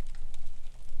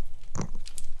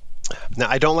 Now,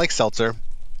 I don't like seltzer.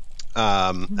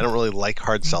 I don't really like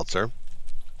hard seltzer.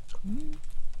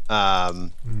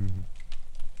 But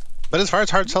as far as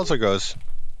hard seltzer goes,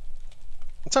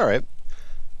 it's all right.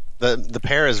 The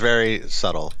pear is very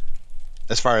subtle,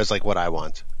 as far as like what I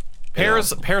want.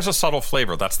 Pear's a subtle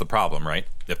flavor. That's the problem, right?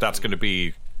 If that's going to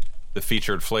be the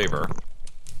featured flavor.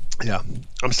 Yeah,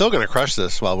 I'm still going to crush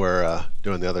this while we're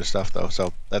doing the other stuff, though.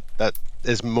 So that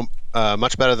is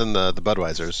much better than the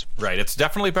Budweisers. Right. It's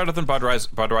definitely better than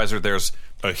Budweiser. There's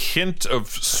a hint of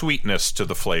sweetness to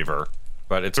the flavor,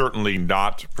 but it's certainly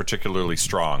not particularly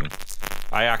strong.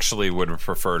 I actually would have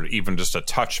preferred even just a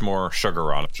touch more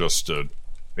sugar on it.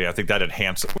 I think that would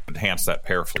enhance that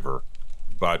pear flavor.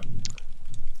 But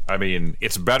I mean,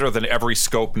 it's better than every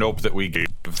Scope Nope that we gave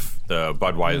the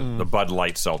the Bud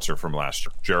Light seltzer from last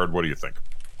year. Jared, what do you think?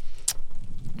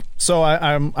 So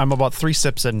I'm about 3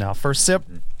 sips in now. First sip,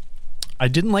 I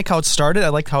didn't like how it started. I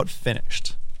liked how it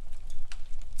finished.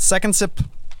 Second sip,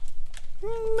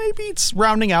 maybe it's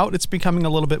rounding out. It's becoming a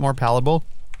little bit more palatable.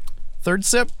 Third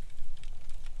sip,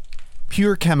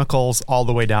 pure chemicals all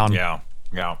the way down. Yeah.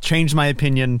 Changed my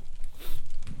opinion.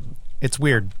 It's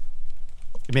weird.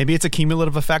 Maybe it's a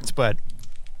cumulative effect, but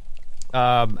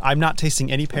I'm not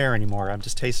tasting any pear anymore. I'm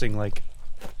just tasting like,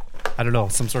 I don't know,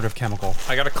 some sort of chemical.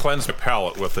 I got to cleanse my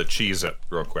palate with a Cheez-It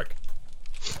real quick.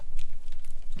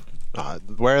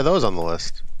 Where are those on the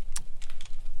list?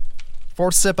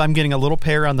 Fourth sip, I'm getting a little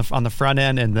pear on the front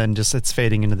end, and then just it's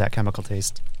fading into that chemical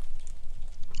taste.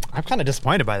 I'm kind of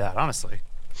disappointed by that, honestly.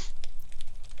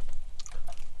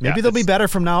 Maybe they'll be better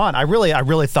from now on. I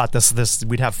really thought this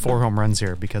we'd have 4 home runs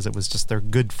here because it was just their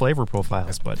good flavor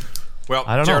profiles. But well,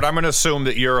 I don't Jared, know. I'm going to assume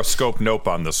that you're a Scope Nope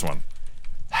on this one.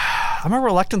 I'm a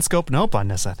reluctant Scope Nope on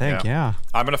this. I think, yeah.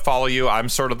 I'm going to follow you. I'm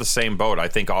sort of the same boat. I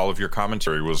think all of your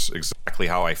commentary was exactly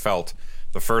how I felt.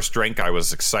 The first drink, I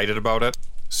was excited about it.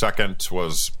 Second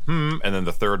was and then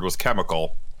the third was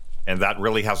chemical, and that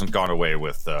really hasn't gone away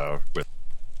with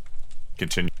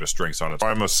continuous drinks on it.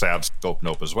 I'm a sad Scope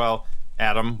Nope as well.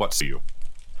 Adam, what say you?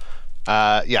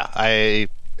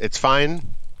 It's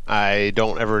fine. I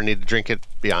don't ever need to drink it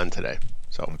beyond today.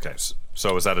 So Okay,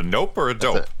 so is that a nope or a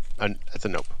dope? It's a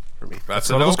nope for me. That's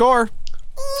a Go to the nope. score.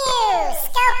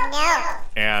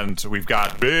 And we've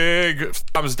got big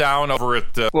thumbs down over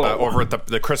at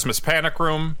the Christmas Panic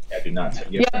Room. I do not.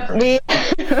 Yep,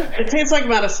 It tastes like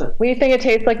medicine. we think it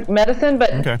tastes like medicine,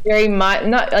 but Okay. very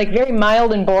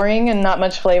mild and boring, and not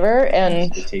much flavor.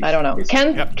 And I don't know.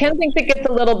 Ken thinks it gets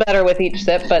a little better with each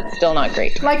sip, but still not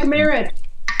great. Like marriage.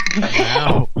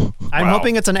 Wow. I'm Wow.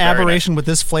 hoping it's an Very aberration with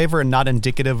this flavor and not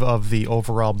indicative of the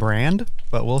overall brand.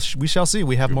 But we shall see.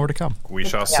 We have more to come. We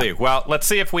shall see. Well, let's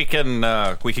see if we can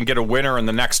get a winner in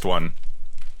the next one.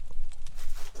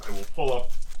 I will pull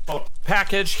up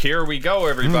package. Here we go,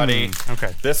 everybody.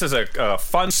 Okay. This is a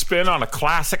fun spin on a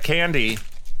classic candy,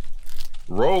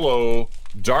 Rolo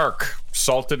Dark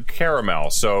Salted Caramel.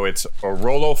 So it's a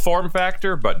Rolo form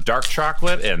factor, but dark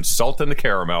chocolate and salted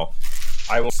caramel.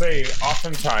 I will say,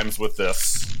 oftentimes with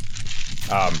this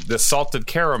salted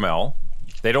caramel,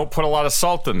 they don't put a lot of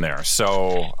salt in there.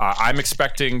 So I'm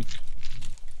expecting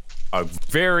a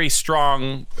very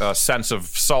strong sense of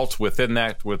salt within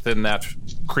that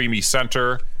creamy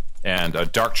center, and a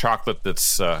dark chocolate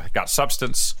that's got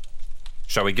substance.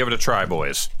 Shall we give it a try,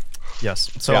 boys? Yes.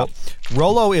 So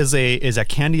Rolo is a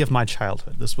candy of my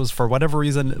childhood. This was, for whatever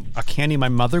reason, a candy my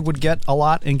mother would get a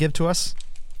lot and give to us.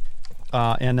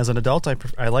 And as an adult,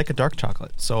 I like a dark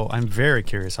chocolate. So I'm very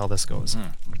curious how this goes.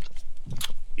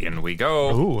 In we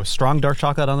go. Ooh, a strong dark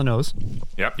chocolate on the nose.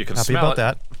 Yep, you can Happy smell about it.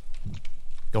 that.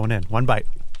 Going in. One bite.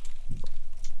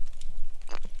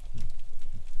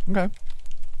 Okay.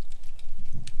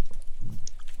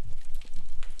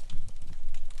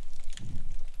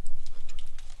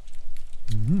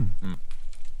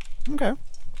 Okay.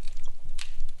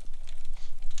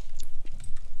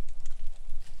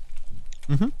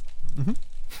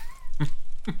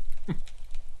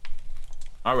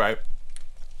 All right.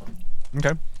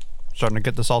 Okay. Starting to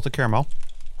get the salted caramel.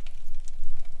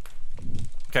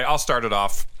 Okay, Okay, I'll start it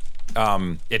off.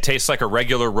 It tastes like a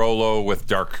regular Rolo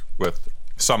with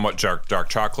somewhat dark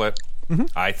chocolate. Mm-hmm.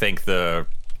 I think the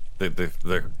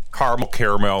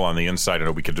caramel on the inside. I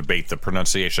know we could debate the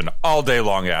pronunciation all day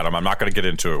long, Adam. I'm not going to get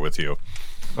into it with you.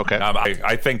 Okay.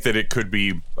 I think that it could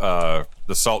be the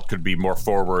salt could be more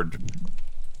forward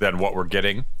than what we're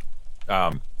getting.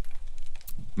 The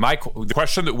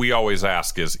question that we always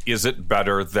ask is it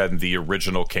better than the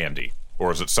original candy?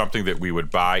 Or is it something that we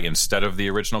would buy instead of the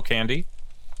original candy?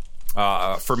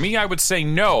 For me, I would say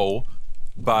no,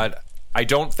 but I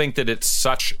don't think that it's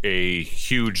such a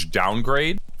huge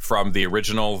downgrade from the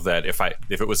original that if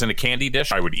it was in a candy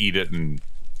dish, I would eat it and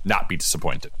not be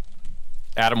disappointed.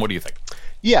 Adam, what do you think?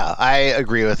 Yeah, I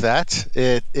agree with that.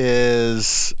 It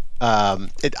is.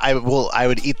 I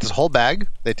would eat this whole bag.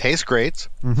 They taste great.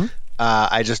 Mm-hmm.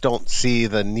 I just don't see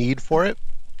the need for it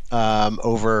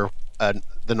over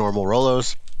the normal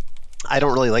Rolos. I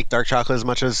don't really like dark chocolate as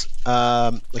much as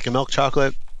like a milk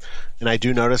chocolate, and I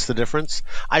do notice the difference.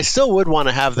 I still would want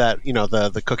to have that,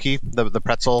 the cookie, the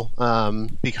pretzel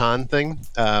pecan thing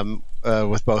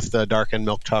with both the dark and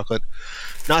milk chocolate.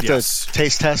 Not to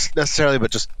taste test necessarily, but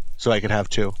just so I could have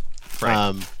two.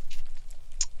 Right.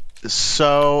 It's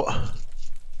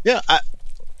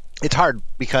hard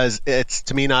because it's,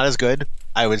 to me, not as good.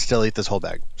 I would still eat this whole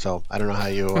bag. So I don't know how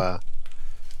you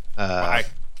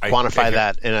quantify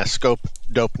that in a scope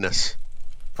dopeness.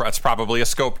 That's probably a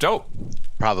scope dope.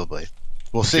 Probably.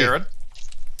 We'll see.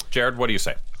 Jared, what do you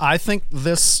say? I think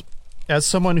this, as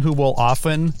someone who will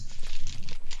often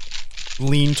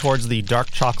lean towards the dark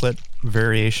chocolate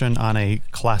variation on a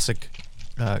classic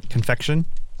confection,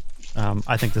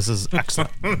 I think this is excellent.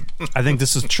 I think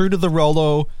this is true to the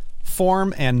Rolo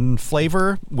form and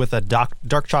flavor with a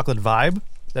dark chocolate vibe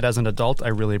that as an adult I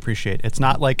really appreciate. It's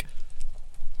not like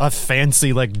a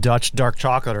fancy like Dutch dark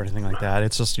chocolate or anything like that.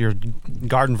 It's just your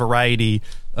garden variety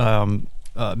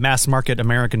mass market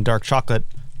American dark chocolate,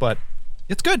 but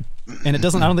it's good. And it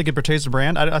doesn't, I don't think it betrays the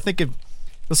brand. I think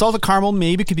the salted caramel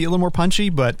maybe could be a little more punchy,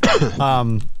 but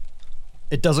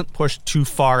it doesn't push too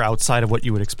far outside of what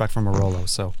you would expect from a Rolo.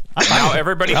 So now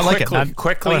everybody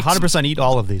quickly I would 100% eat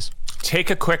all of these.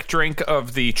 Take a quick drink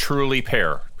of the Truly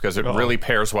pear because it really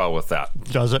pairs well with that.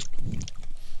 Does it?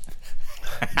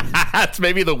 That's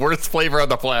maybe the worst flavor on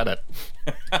the planet.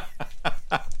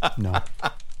 No.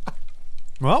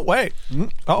 Well, wait.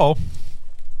 Uh-oh.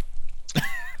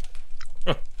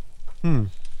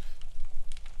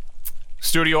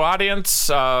 Studio audience,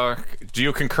 do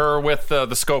you concur with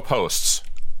the Scope hosts?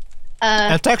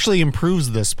 That actually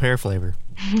improves this pear flavor.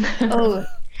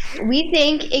 We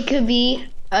think it could be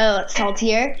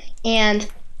saltier, and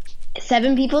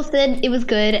 7 people said it was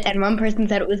good, and 1 person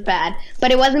said it was bad.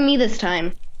 But it wasn't me this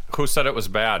time. Who said it was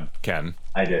bad, Ken?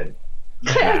 I did.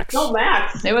 Max. No,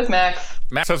 Max. It was Max.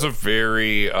 Max has a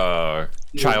very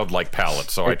childlike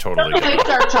palate, so I totally get it.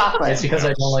 Dark chocolate. It's because I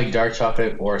don't like dark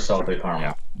chocolate or salted caramel.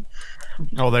 Yeah.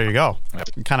 Oh, there you go.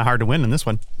 Kind of hard to win in this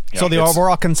one. Yeah, so the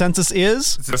overall consensus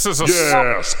is? This is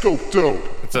Scope Dope.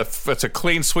 It's a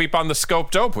clean sweep on the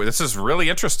Scope Dope. This is really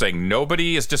interesting.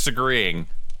 Nobody is disagreeing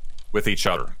with each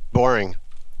other. Boring.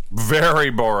 Very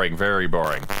boring. Very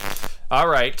boring. All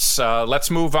right,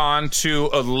 let's move on to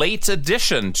a late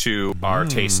addition to our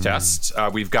taste test.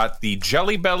 We've got the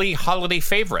Jelly Belly Holiday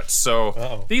Favorites.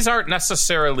 So these aren't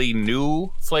necessarily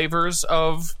new flavors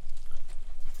of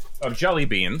jelly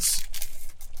beans,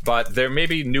 but they're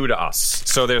maybe new to us.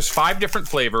 So there's 5 different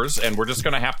flavors, and we're just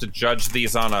going to have to judge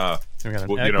these on a. We got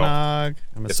an eggnog.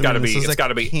 It's got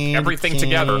to be everything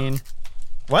together.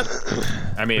 What?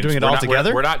 I mean, we're doing it all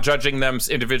together? We're not judging them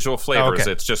individual flavors. Oh,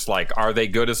 okay. It's just like, are they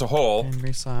good as a whole?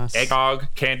 Cranberry sauce. Eggnog,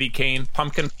 candy cane,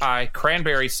 pumpkin pie,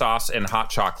 cranberry sauce, and hot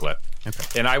chocolate.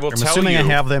 Okay. And I'm assuming I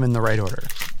have them in the right order.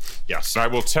 Yes, I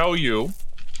will tell you.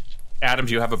 Adam,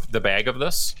 do you have the bag of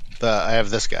this? I have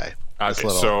this guy. Okay,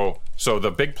 so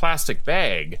the big plastic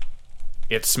bag,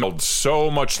 it smelled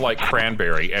so much like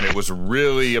cranberry, and it was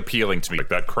really appealing to me. Like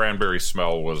that cranberry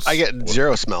smell was. I get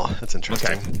zero smell. That's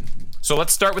interesting. Okay. So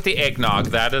let's start with the eggnog.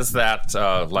 That is that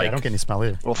I don't get any smell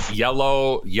either.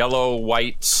 yellow,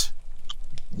 white,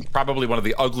 probably one of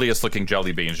the ugliest looking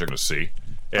jelly beans you're going to see.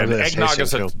 And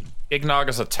eggnog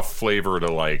is a tough flavor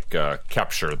to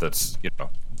capture. That's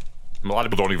a lot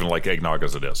of people don't even like eggnog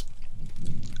as it is.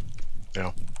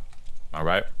 Yeah. All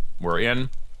right, we're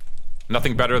in.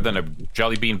 Nothing better than a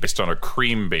jelly bean based on a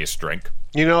cream-based drink.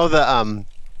 You know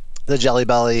the Jelly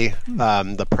Belly,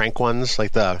 the prank ones,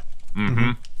 like the.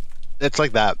 Mm-hmm. It's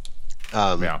like that.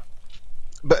 Yeah.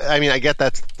 But I mean, I get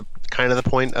that's kind of the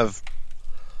point of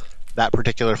that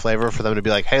particular flavor, for them to be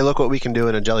like, "Hey, look what we can do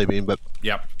in a jelly bean." But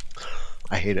yep,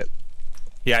 I hate it.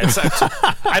 Yeah,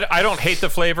 I don't hate the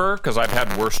flavor because I've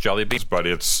had worse jelly beans, but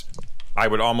I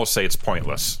would almost say it's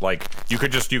pointless. Like you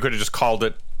could have just called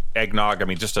it eggnog. I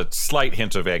mean, just a slight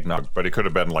hint of eggnog, but it could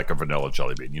have been like a vanilla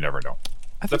jelly bean. You never know.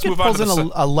 I think it pulls in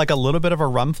like a little bit of a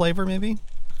rum flavor, maybe.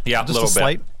 Yeah, just a little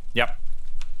slight. bit. Yep.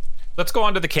 Let's go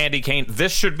on to the candy cane.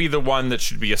 This should be the one that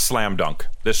should be a slam dunk.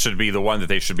 This should be the one that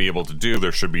they should be able to do.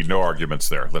 There should be no arguments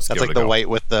there. Let's give it a go. That's like the white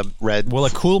with the red. Will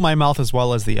it cool my mouth as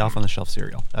well as the Elf on the Shelf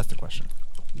cereal? That's the question.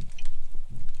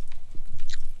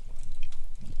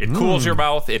 It cools your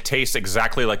mouth. It tastes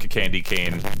exactly like a candy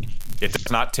cane. It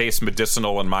does not taste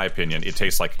medicinal, in my opinion. It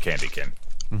tastes like a candy cane.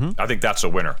 I think that's a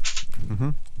winner.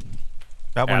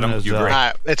 That one Adam, is. you agree?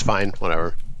 It's fine.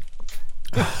 Whatever.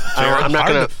 I'm not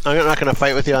gonna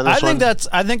fight with you on this one.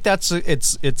 I think that's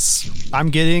it's. I'm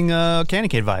getting candy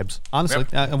cane vibes. Honestly,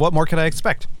 what more could I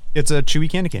expect? It's a chewy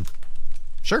candy cane.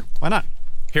 Sure, why not?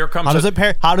 Here comes. How does it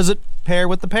pair? How does it pair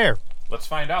with the pear? Let's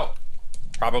find out.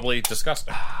 Probably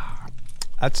disgusting.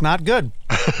 That's not good.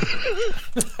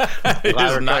 It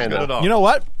is not good at all. You know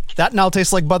what? That now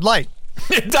tastes like Bud Light.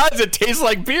 It does. It tastes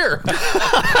like beer.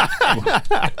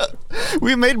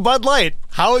 We made Bud Light.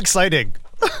 How exciting!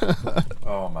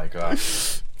 Oh my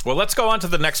gosh. Well, let's go on to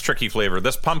the next tricky flavor.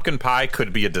 This pumpkin pie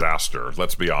could be a disaster.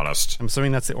 Let's be honest. I'm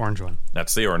assuming that's the orange one.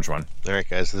 That's the orange one. All right,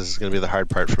 guys. This is going to be the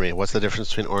hard part for me. What's the difference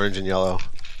between orange and yellow?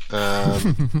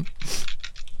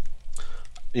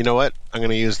 You know what? I'm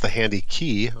going to use the handy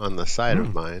key on the side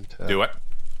of mine. Do it.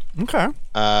 Okay.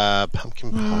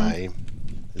 Pumpkin pie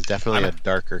is definitely a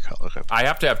darker color. Okay. I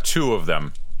have to have two of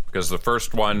them because the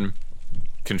first one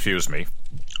confused me.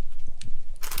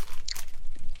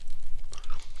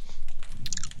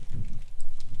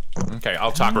 Okay,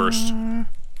 I'll talk first.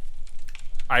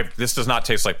 This does not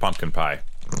taste like pumpkin pie.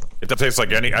 It doesn't taste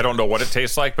like any. I don't know what it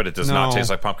tastes like, but it does not taste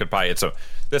like pumpkin pie.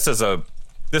 This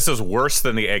is worse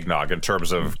than the eggnog in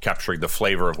terms of capturing the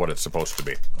flavor of what it's supposed to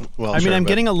be. Well, I mean, I'm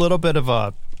getting a little bit of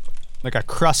a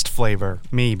crust flavor,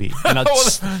 maybe. And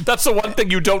that's the one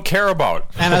thing you don't care about.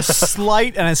 And a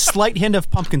slight hint of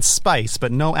pumpkin spice,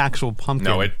 but no actual pumpkin.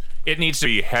 No, it needs to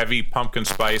be heavy pumpkin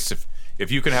spice. If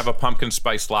you can have a pumpkin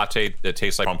spice latte that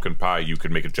tastes like pumpkin pie, you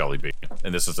can make a jelly bean.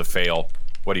 And this is a fail.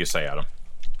 What do you say, Adam?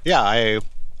 Yeah, I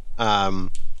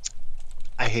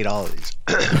hate all of these.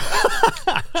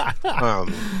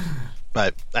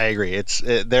 But I agree.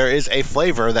 There is a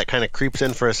flavor that kind of creeps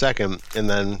in for a second and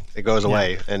then it goes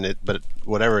away. But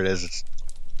whatever it is, it's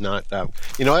not.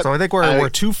 You know what? So I think we're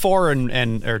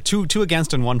 2-4 or two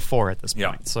against and 1-4 at this point.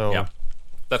 Yeah. So yeah.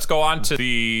 Let's go on to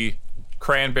the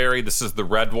cranberry. This is the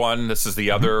red one. This is the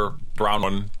other brown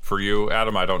one for you,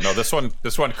 Adam. I don't know. This one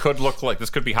could look like this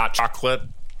could be hot chocolate.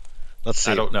 Let's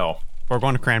see. I don't know. We're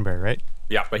going to cranberry, right?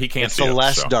 Yeah, but he can't it's see the it,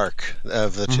 less dark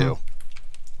of the two.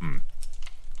 I'm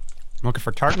looking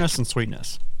for tartness and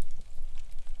sweetness.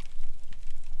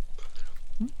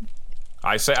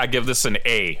 I give this an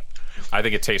A. I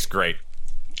think it tastes great.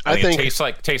 I think it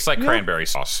tastes like cranberry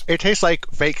sauce. It tastes like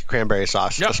fake cranberry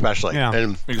sauce, especially. Yeah.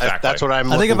 And exactly. That's what I'm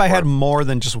looking I think if for. I had more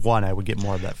than just one, I would get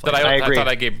more of that flavor. I agree. I thought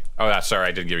I gave... Oh, sorry,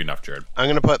 I didn't give you enough, Jared. I'm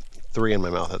going to put 3 in my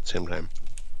mouth at the same time.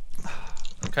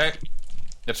 Okay.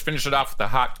 Let's finish it off with the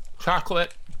hot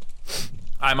chocolate.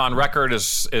 I'm on record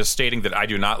as stating that I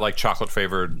do not like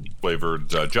chocolate-flavored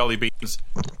jelly beans.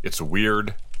 It's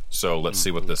weird. So let's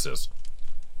see what this is.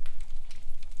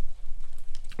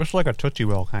 It's like a Tootsie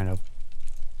Roll, kind of.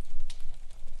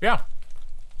 Yeah.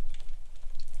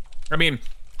 I mean,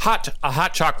 a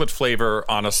hot chocolate flavor,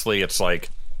 honestly, it's like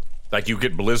you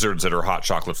get blizzards that are hot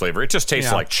chocolate flavor. It just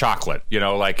tastes like chocolate,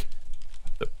 like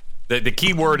the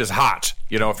key word is hot.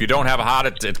 If you don't have a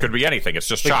hot, it could be anything. It's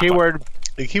just chocolate.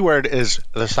 The key word is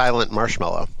the silent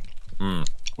marshmallow,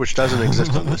 which doesn't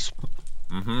exist in this.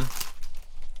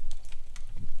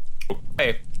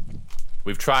 Okay.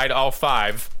 We've tried all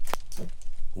 5.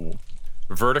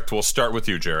 Verdict, we'll start with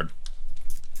you, Jared.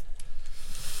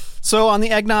 So on the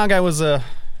eggnog, I was it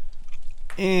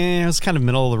was kind of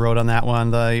middle of the road on that one.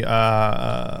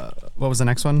 The what was the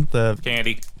next one? The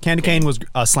candy cane was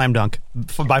a slam dunk,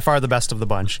 by far the best of the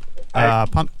bunch.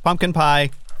 Pumpkin pie,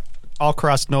 all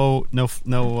crust, no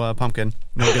pumpkin,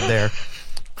 no good there.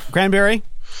 Cranberry,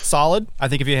 solid. I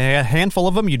think if you had a handful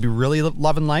of them, you'd be really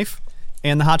loving life.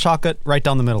 And the hot chocolate, right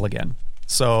down the middle again.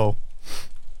 So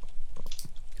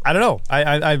I don't know.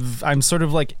 I'm sort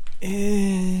of like.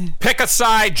 Pick a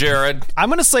side, Jared. I'm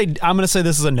gonna say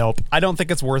this is a nope. I don't think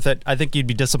it's worth it. I think you'd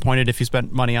be disappointed if you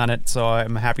spent money on it. So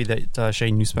I'm happy that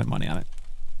Shane, you spent money on it.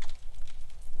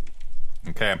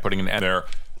 Okay, I'm putting an N there.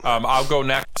 I'll go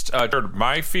next. Jared,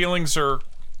 my feelings are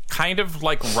kind of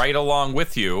like right along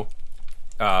with you.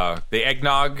 The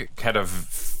eggnog had a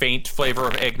faint flavor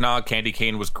of eggnog. Candy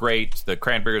cane was great. The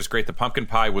cranberry was great. The pumpkin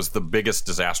pie was the biggest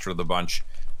disaster of the bunch.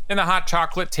 And the hot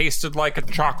chocolate tasted like a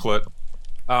chocolate.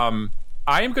 I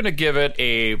am going to give it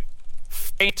a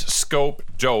faint scope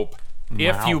dope.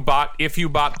 Wow. If you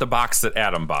bought the box that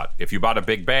Adam bought. If you bought a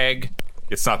big bag,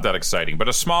 it's not that exciting. But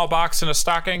a small box in a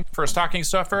stocking for a stocking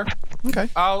stuffer, Okay.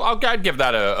 I'd give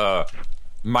that a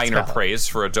minor praise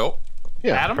for a dope.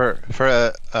 Yeah, Adam?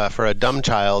 for a dumb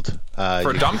child.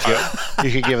 For a dumb child. You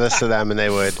could give this to them, and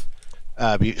they would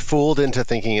be fooled into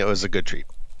thinking it was a good treat.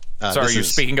 So are you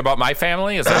speaking about my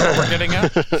family? Is that what we're getting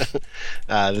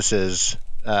at? This is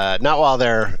not while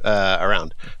they're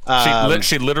around.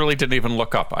 She literally didn't even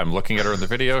look up. I'm looking at her in the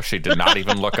video. She did not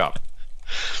even look up.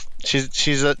 She's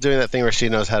doing that thing where she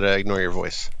knows how to ignore your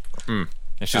voice. And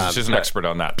she's an expert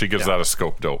on that. She gives that a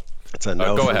scope dope. It's a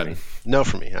no. Go for ahead. Me. No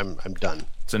for me. I'm done.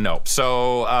 It's a no.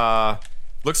 So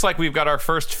looks like we've got our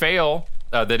first fail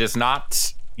that is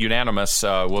not unanimous.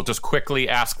 We'll just quickly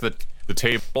ask the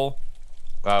table.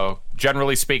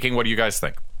 Generally speaking, what do you guys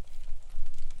think?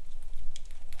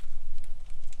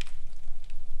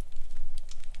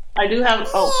 I do have.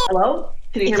 Oh, hello.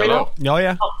 Can you hear me now? Oh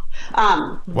yeah.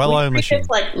 Well-oiled machine. It's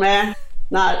like meh,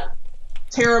 not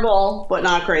terrible, but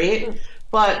not great.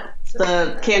 But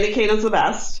the candy cane is the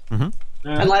best. Mm-hmm.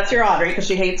 Unless you're Audrey, because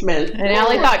she hates mint. And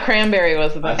Allie thought cranberry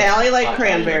was the best. Allie liked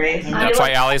cranberry. That's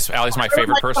why Allie's my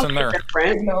favorite person there.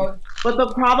 But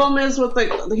the problem is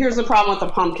here's the problem with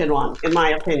the pumpkin one, in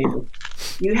my opinion.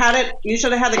 You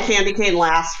should have had the candy cane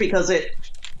last because it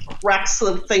wrecks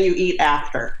the thing you eat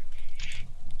after.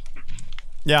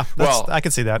 Yeah. I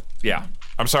can see that. Yeah.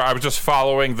 I'm sorry, I was just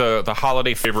following the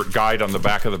holiday favorite guide on the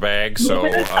back of the bag, so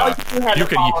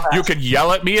you could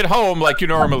yell at me at home like you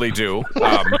normally do.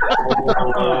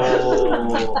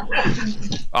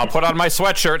 I'll put on my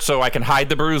sweatshirt so I can hide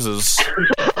the bruises.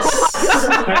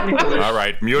 All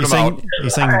right, mute them out. You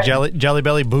saying Jelly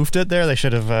Belly boofed it there? They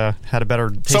should have had a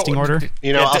better tasting order.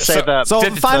 I'll say that. So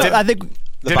finally, I think.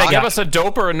 Did they give us a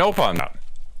dope or a nope on that?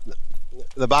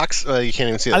 The box, you can't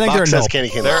even see it. I think the box they're says nope. candy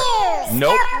cane.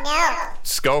 Nope.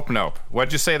 Scope, nope.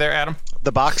 What'd you say there, Adam?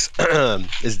 The box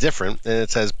is different, and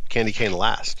it says candy cane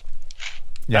last.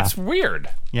 Yeah. That's weird.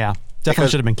 Yeah.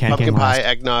 Definitely should have been candy cane pumpkin last. pie,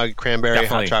 eggnog, cranberry,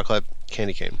 hot chocolate,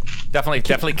 candy cane.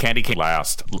 Definitely candy cane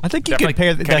last. I think you could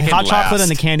pair the hot chocolate and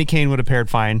the candy cane would have paired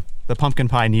fine. The pumpkin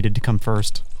pie needed to come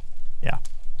first. Yeah.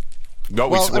 No,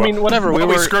 whatever.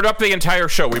 We screwed up the entire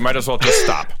show. We might as well just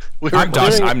stop. I'm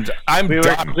done. I'm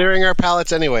done. Clearing our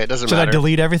palates anyway. It doesn't matter. Should I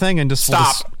delete everything and just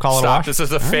call it a wash? This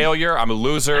is a failure. I'm a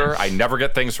loser. I never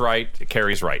get things right.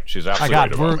 Carrie's right. She's absolutely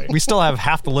right about me. We still have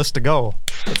half the list to go.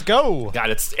 Let's go. God,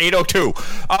 it's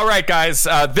 8:02. All right, guys.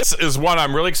 This is one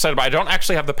I'm really excited about. I don't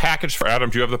actually have the package for Adam.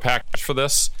 Do you have the package for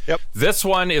this? Yep. This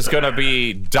one is going to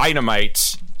be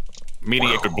dynamite,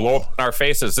 meaning it could blow up in our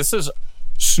faces. This is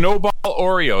Snowball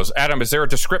Oreos. Adam, is there a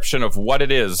description of what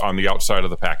it is on the outside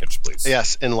of the package, please?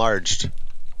 Yes, enlarged.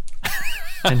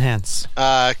 Enhance.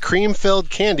 Cream-filled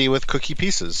candy with cookie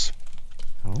pieces.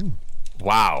 Oh,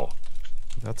 wow.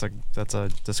 That's a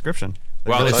description.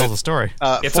 Well, really tells a story.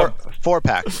 It's a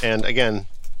 4-pack, and again,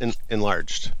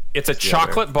 enlarged. It's a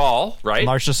chocolate ball, right?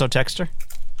 Enlarged to so texture.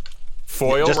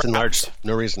 Foil just wrapped. Enlarged.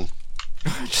 No reason.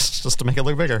 just to make it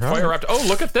look bigger. Foil wrapped. Oh,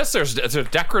 look at this. There's a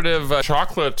decorative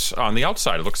chocolate on the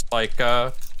outside. It looks like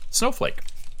snowflake.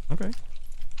 Okay.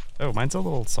 Oh, mine's a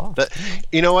little soft. But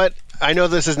you know what? I know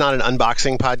this is not an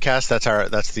unboxing podcast.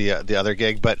 That's the other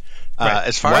gig. But right.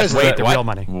 As far as the real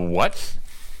money. What?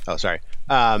 Oh, sorry.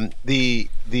 The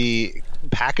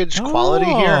package quality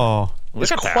here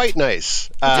is quite nice.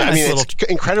 It's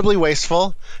incredibly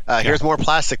wasteful. Here's more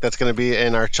plastic that's going to be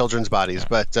in our children's bodies.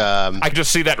 But I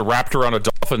just see that wrapped around a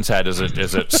dolphin's head as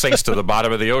it sinks to the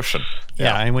bottom of the ocean.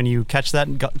 Yeah, and when you catch that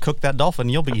and cook that dolphin,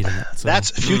 you'll be eating it. So.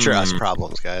 That's future us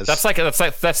problems, guys. That's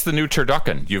the new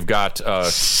turducken. You've got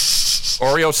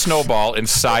Oreo Snowball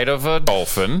inside of a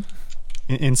dolphin.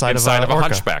 Inside of a orca.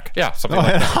 hunchback. Yeah, something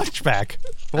like that. Hunchback.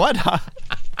 What?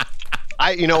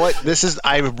 You know what?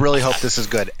 I really hope this is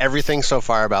good. Everything so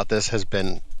far about this has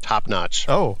been top notch.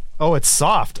 Oh, it's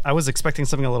soft. I was expecting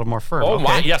something a little more firm. Oh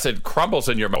my! Yes, it crumbles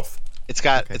in your mouth. It's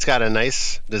got a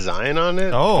nice design on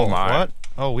it. Oh my! What?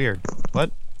 Oh, weird.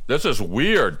 What? This is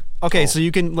weird. Okay, so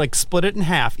you can split it in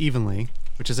half evenly,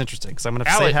 which is interesting. Because I'm going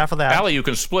to say half of that. Allie, you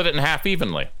can split it in half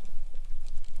evenly.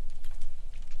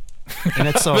 And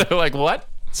it's so like what?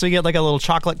 So you get like a little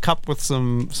chocolate cup with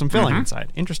some filling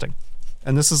inside. Interesting.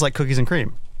 And this is like cookies and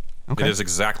cream. Okay. It is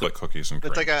exactly like cookies and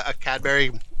cream. It's like a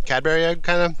Cadbury egg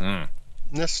kind of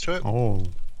ness to it. Oh.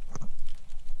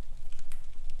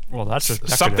 Well, that's just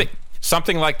something.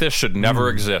 Something like this should never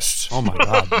exist. Oh my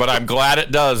god! But I'm glad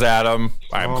it does, Adam.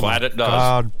 I'm glad it does.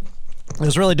 God.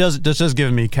 This really does. This is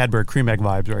giving me Cadbury cream egg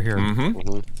vibes right here.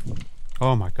 Mm-hmm.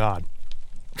 Oh my god!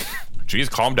 Jeez,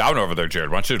 calm down over there, Jared.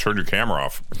 Why don't you turn your camera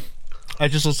off? I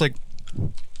just looks like.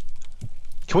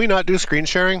 Can we not do screen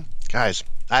sharing, guys?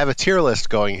 I have a tier list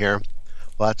going here.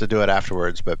 We'll have to do it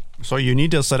afterwards, but So you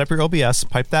need to set up your OBS,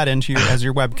 pipe that into your as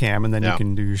your webcam, and then Yeah. you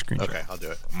can do your screen share. okay, I'll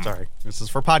do it. Sorry, this is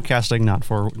for podcasting, not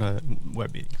for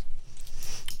web meetings.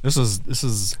 This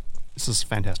is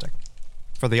fantastic.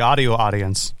 For the audio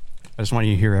audience, I just want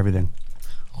you to hear everything.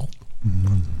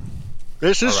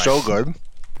 This is All right. so good.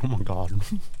 Oh my god!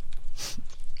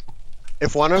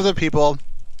 If one of the people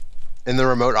in the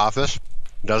remote office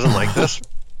doesn't like this,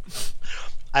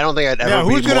 I don't think I'd ever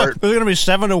who's be gonna more. who's gonna be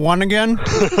 7-1 again?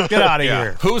 Get out of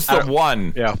here! Who's the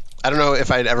one? Yeah, I don't know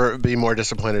if I'd ever be more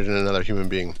disappointed in another human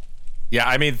being. Yeah,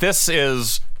 I mean, this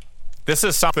is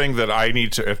something that I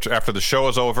need to. After the show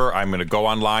is over, I'm going to go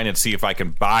online and see if I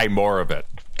can buy more of it.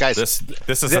 Guys,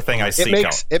 This is the thing I seek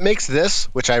out. It makes this,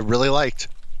 which I really liked,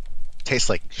 taste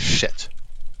like shit.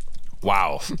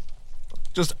 Wow.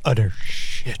 Just utter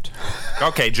shit.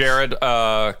 Okay, Jared.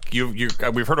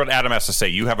 We've heard what Adam has to say.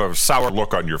 You have a sour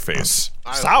look on your face.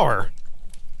 Sour.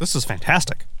 This is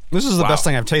fantastic. This is the Wow. best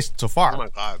thing I've tasted so far. Oh my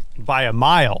god! By a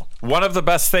mile, One of the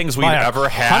best things we've By a ever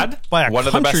had. by a One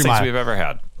of the best country things mile. we've ever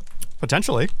had.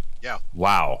 potentially. Yeah,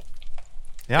 Wow.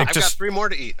 Yeah. It I've got just 3 more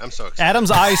to eat. I'm so excited.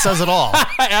 Adam's eye says it all.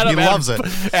 Adam, he loves it.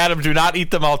 Adam, do not eat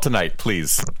them all tonight,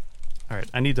 please. All right,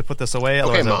 I need to put this away,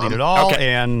 otherwise I'll Mom. eat it all, Okay.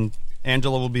 and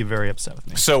Angela will be very upset with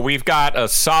me. So we've got a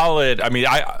solid. I mean,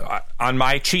 I on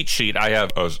my cheat sheet I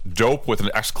have a dope with an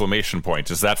exclamation point.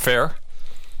 Is that fair?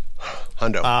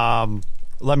 Hundo.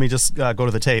 Let me just go to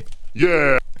the tape.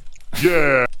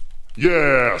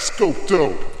 Yeah, scope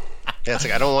dope. Yeah, it's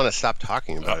like I don't want to stop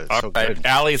talking about it. It's so All right. good.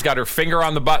 Allie's got her finger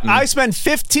on the button. I spent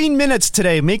 15 minutes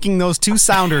today making those 2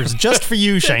 sounders just for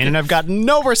you, Shane, and I've got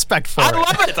no respect for it.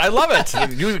 love it. I love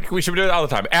it. We should do it all the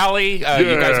time. Allie, you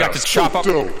guys got to chop up,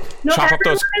 No, chop up everyone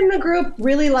those. in the group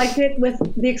really liked it, with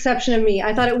the exception of me.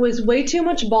 I thought it was way too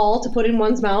much ball to put in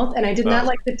one's mouth, and I did not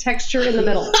like the texture in the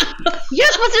middle. You're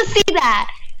supposed to see that.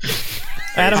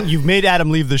 Adam, you've made Adam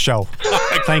leave the show.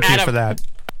 Thank you Adam. for that.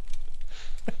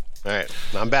 All right,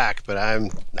 I'm back, but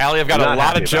I'm. Allie, I've got I'm a not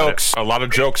lot of happy about jokes. A lot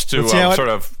of jokes to Let's see how it- sort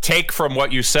of take from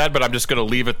what you said, but I'm just going to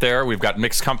leave it there. We've got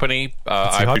mixed company.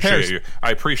 I see how it appreciate pairs. you.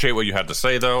 I appreciate what you had to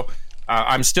say, though.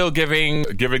 I'm still giving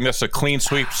this a clean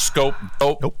sweep scope.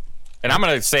 Nope. And I'm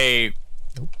going to say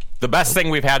the best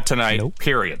thing we've had tonight. Nope.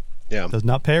 Period. Yeah, Does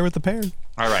not pair with the pair.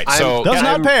 All right. I'm- So Does not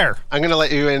I'm- pair. I'm going to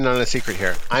let you in on a secret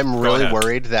here. I'm really ahead.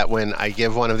 worried that when I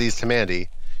give one of these to Mandy,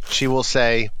 she will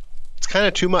say, it's kind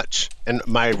of too much. And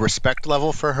my respect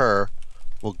level for her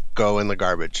will go in the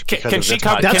garbage. Can because of she this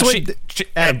come? podcast. That's Can what- she,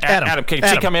 Adam, Adam, can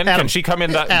she come in? Adam, Can she come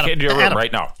in Adam, into your room Adam.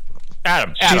 right now?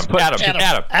 Adam.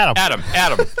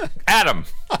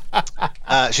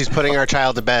 She's putting our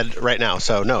child to bed right now,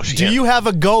 so no, she Do can't. you have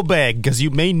a go bag? Because you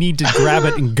may need to grab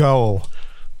it and go.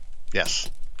 Yes.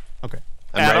 Okay.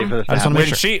 I'm ready Adam, for this to I just wanna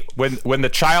happen. make when when the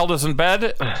child is in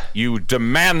bed, you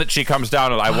demand that she comes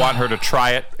down, and I want her to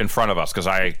try it in front of us because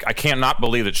I cannot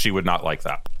believe that she would not like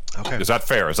that. Okay. Is that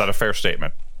fair? Is that a fair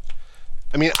statement?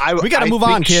 I mean, We gotta I move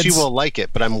think on, kids. She will like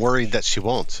it, but I'm worried that she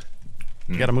won't.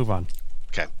 You got to move on.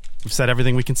 Okay. We've said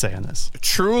everything we can say on this.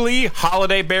 Truly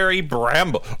holiday berry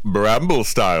bramble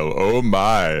style. Oh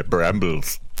my,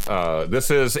 brambles. This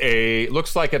is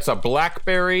looks like it's a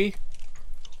blackberry.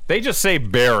 They just say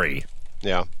berry.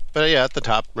 Yeah. But yeah, at the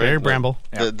top. Right? Berry bramble.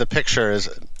 The picture is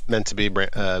meant to be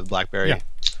blackberry. Yeah.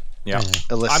 Yeah.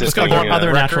 Illicit I'm just gonna figuring go it Other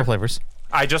out. record. natural flavors.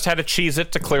 I just had to cheese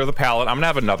it to clear the palate. I'm gonna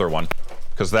have another one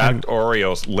because that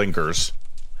Oreo lingers.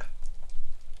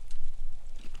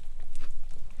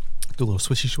 Do a little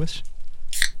swishy swish.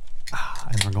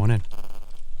 And we're going in.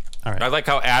 All right. I like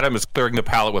how Adam is clearing the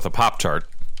palate with a Pop-Tart.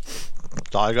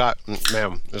 That's all I got.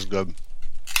 Man, it's good.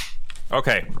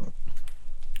 Okay.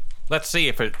 Let's see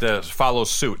if it follows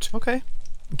suit. Okay.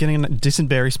 Getting a decent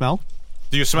berry smell.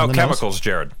 Do you smell On the nose? chemicals,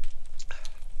 Jared?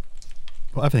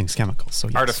 Well, everything's chemicals, so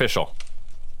yes. Artificial.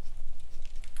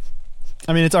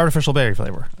 I mean, it's artificial berry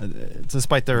flavor,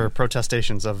 despite their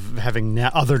protestations of having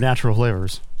other natural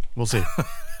flavors. We'll see.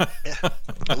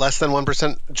 Less than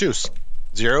 1% juice.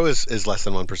 0 is less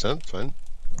than 1%. It's fine.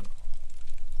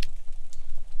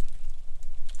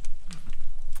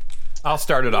 I'll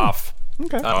start it off.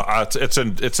 Okay.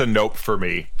 It's a nope for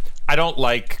me. I don't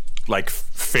like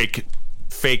fake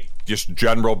just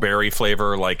general berry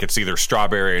flavor. Like it's either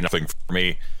strawberry or nothing for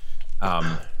me.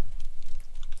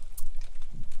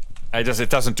 It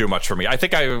doesn't do much for me. I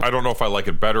think I don't know if I like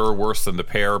it better or worse than the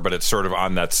pear, but it's sort of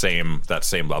on that same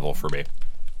level for me.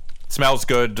 Smells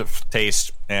good,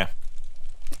 taste, eh.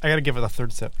 I gotta give it a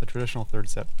third sip, the traditional third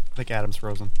sip. I think Adam's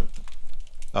frozen.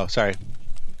 Oh, sorry.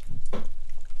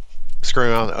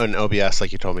 Screwing on OBS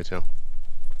like you told me to.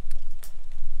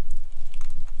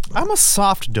 I'm a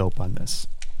soft dope on this.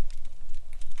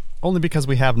 Only because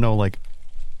we have no, like,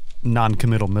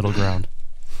 non-committal middle ground.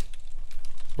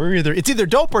 It's either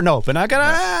dope or nope, and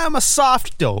I'm a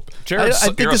soft dope. Jared,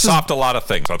 you're soft a lot of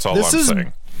things. That's all I'm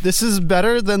saying. This is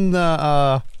better than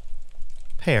the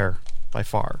pear by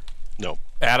far. No.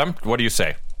 Adam, what do you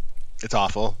say? It's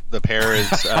awful. The pear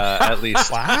is at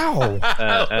least wow.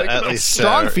 At least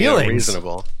strong feelings.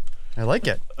 Reasonable. I like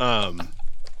it. How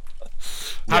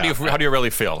do you really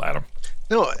feel, Adam?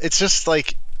 No, it's just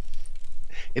like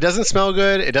it doesn't smell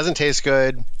good. It doesn't taste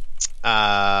good.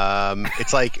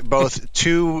 It's like both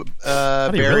too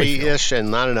berry-ish and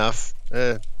not enough.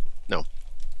 No.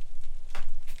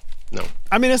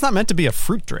 I mean, it's not meant to be a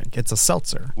fruit drink. It's a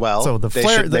seltzer. Well, so they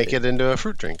should make it into a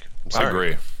fruit drink. I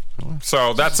agree.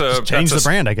 So change the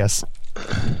brand, I guess.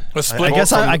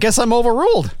 I guess I'm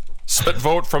overruled. Split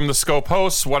vote from the Scope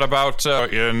hosts. What about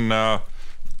in the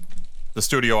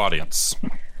studio audience?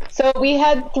 So we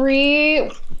had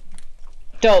 3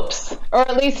 dopes, or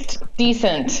at least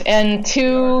decent, and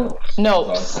 2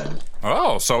 nopes.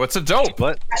 Oh, so it's a dope.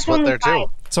 Split there too.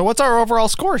 So what's our overall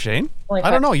score, Shane? I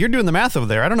don't know. You're doing the math over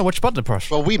there. I don't know which button to push.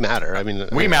 Well, we matter. I mean,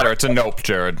 we matter. It's a nope,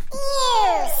 Jared.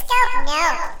 Scope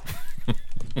nope.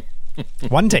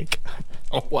 One take.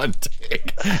 Oh, one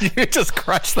take. You just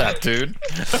crushed that, dude.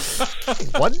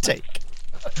 One take.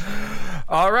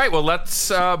 All right, well, let's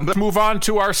move on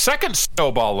to our second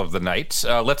snowball of the night.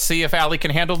 Let's see if Allie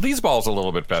can handle these balls a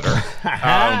little bit better.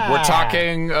 We're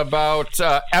talking about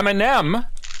M&M.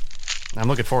 I'm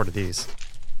looking forward to these.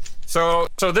 So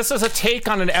this is a take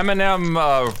on an M&M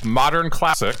modern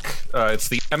classic. It's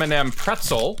the M&M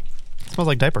pretzel. It smells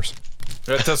like diapers.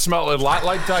 It does smell a lot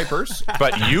like diapers,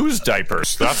 but used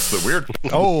diapers. That's the weird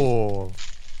one. Oh.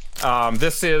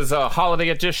 This is a holiday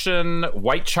edition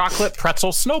white chocolate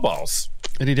pretzel snowballs.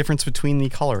 Any difference between the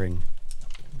coloring?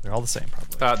 They're all the same,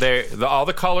 probably. All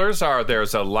the colors are,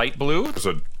 there's a light blue, there's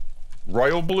a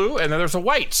royal blue, and then there's a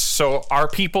white. So our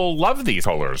people love these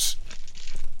colors.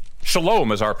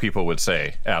 Shalom, as our people would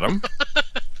say, Adam.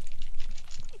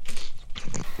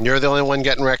 You're the only one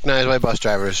getting recognized by bus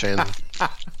drivers, Shane.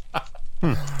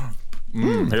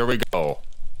 Here we go.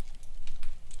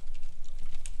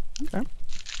 Okay.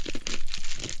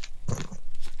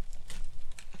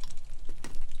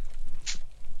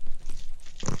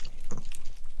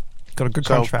 Got a good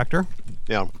crunch factor.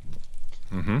 Yeah.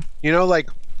 You know, like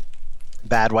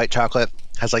bad white chocolate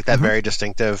has like that very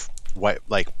distinctive white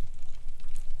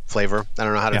flavor. I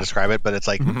don't know how to describe it, but it's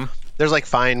like there's like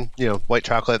fine, white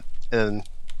chocolate and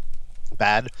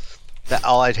bad. That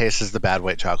all I taste is the bad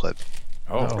white chocolate.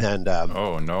 Oh. And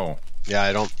oh no. Yeah,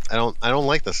 I don't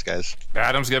like this, guys.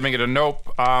 Adam's giving it a nope.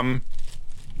 I'm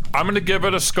gonna give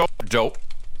it a Scope dope.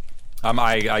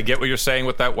 I get what you're saying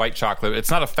with that white chocolate.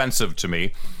 It's not offensive to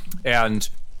me, and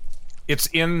it's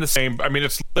in the same. I mean,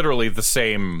 it's literally the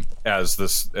same as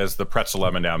the pretzel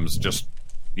M&Ms, just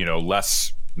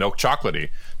less milk chocolatey.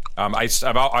 I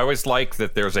always like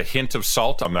that there's a hint of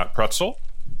salt on that pretzel,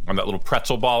 on that little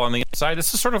pretzel ball on the inside.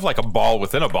 This is sort of like a ball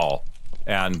within a ball,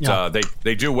 and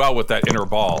they do well with that inner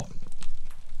ball.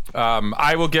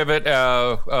 I will give it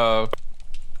a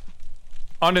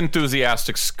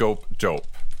unenthusiastic Scope dope.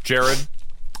 Jared,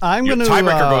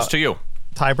 tiebreaker goes to you.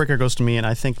 Tiebreaker goes to me, and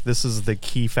I think this is the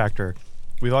key factor.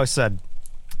 We've always said,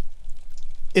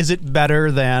 is it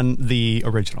better than the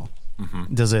original?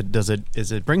 Does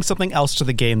it bring something else to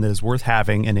the game that is worth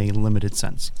having in a limited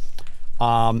sense?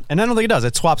 And I don't think it does.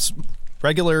 It swaps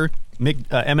regular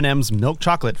M&M's milk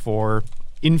chocolate for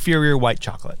inferior white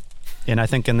chocolate. And I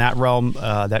think in that realm,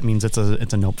 that means it's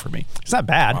a nope for me. It's not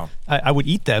bad. Wow. I would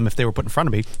eat them if they were put in front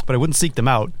of me, but I wouldn't seek them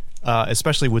out.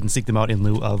 Especially wouldn't seek them out in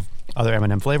lieu of other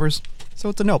M&M flavors. So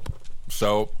it's a nope.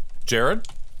 So, Jared,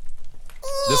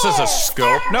 this is a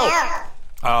Scope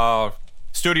nope.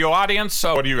 Studio audience,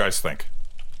 what do you guys think?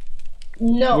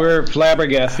 No. We're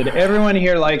flabbergasted. Everyone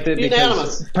here liked it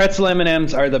because pretzel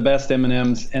M&Ms are the best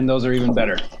M&Ms, and those are even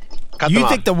better. You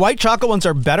think the white chocolate ones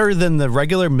are better than the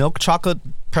regular milk chocolate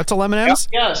pretzel M&Ms?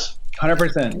 Yes.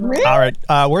 100%. All right.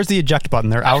 Where's the eject button?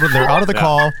 They're out of the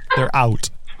call. They're out.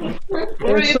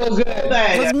 They're so good.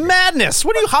 It's madness.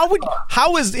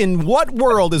 In what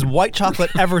world is white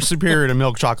chocolate ever superior to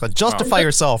milk chocolate? Justify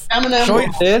yourself.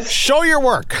 Show your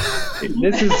work.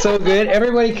 This is so good.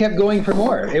 Everybody kept going for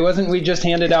more. It wasn't we just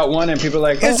handed out one and people were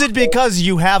like, Is it because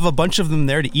you have a bunch of them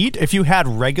there to eat? If you had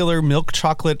regular milk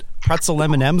chocolate pretzel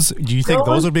M&Ms, do you think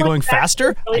those would be going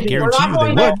faster? I guarantee you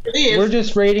they would. We're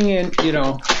just rating it,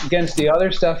 against the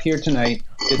other stuff here tonight.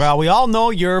 Well, we all know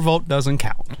your vote doesn't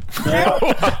count.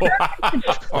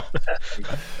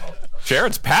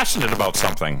 Jared's passionate about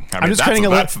something. I'm just creating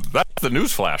that's the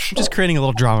newsflash. I'm just creating a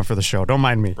little drama for the show. Don't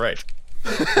mind me. Right.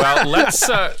 Well, let's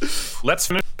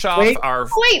finish off our.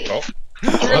 Wait. Oh.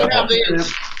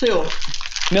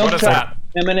 Milk what is that?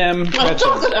 M&M.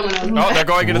 Oh, they're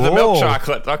going into the milk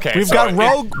chocolate. Okay. We've got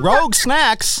rogue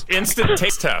snacks. Instant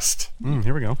taste test.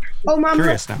 Here we go. Oh, Mom.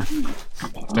 Curious now.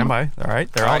 Stand by. All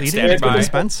right. They're all eating. Standing by.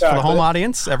 Dispense for the home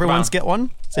audience. Everyone's get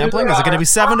one. Sampling. Is it going to be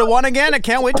 7-1 again? I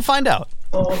can't wait to find out.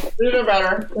 They're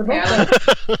better.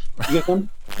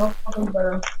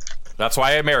 That's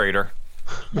why I married her.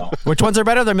 No. Which ones are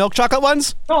better? The milk chocolate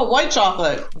ones? No, white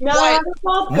chocolate. No, white.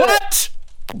 What?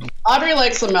 Audrey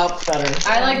likes the milk better.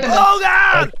 I like the milk. Oh,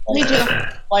 God! Me too.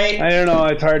 White. I don't know.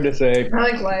 It's hard to say. I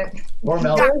like white. More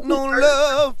milk. Got no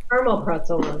love. Caramel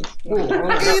pretzel ones.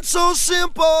 It's so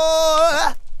simple.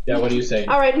 Yeah, what do you say?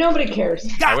 All right, nobody cares.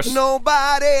 Got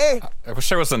nobody. I wish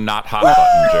there was a not hot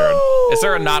button, Jared. Is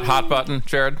there a not hot button,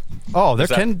 Jared? Oh, there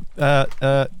can.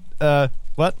 What? What are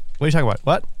you talking about?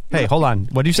 What? Hey, hold on.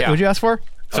 What did you say? What did you ask for?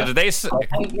 So did they?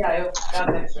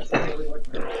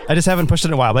 I just haven't pushed it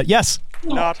in a while, but yes.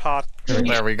 Not hot.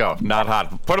 There we go. Not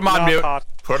hot. Put them on mute.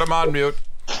 Put them on mute.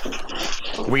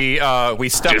 We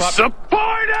step up.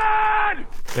 Disappointed!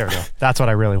 There we go. That's what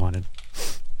I really wanted.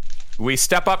 We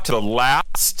step up to the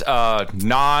last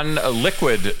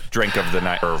non-liquid drink of the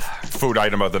night, or food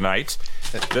item of the night.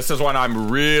 This is one I'm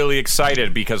really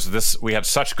excited because we had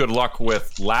such good luck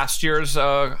with last year's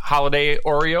holiday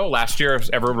Oreo. Last year, as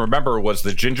everyone remember, was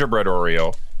the gingerbread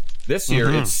Oreo. This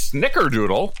year, it's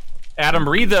Snickerdoodle. Adam,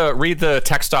 read the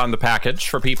text on the package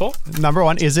for people. Number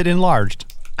one, is it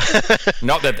enlarged?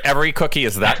 Note that every cookie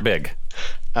is that big.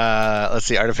 Let's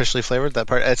see, artificially flavored. That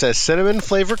part. It says cinnamon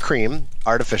flavor cream,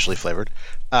 artificially flavored,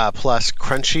 plus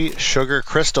crunchy sugar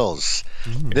crystals.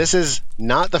 This is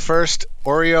not the first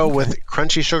Oreo with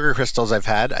crunchy sugar crystals I've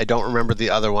had. I don't remember the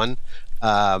other one.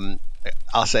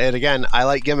 I'll say it again. I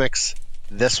like gimmicks.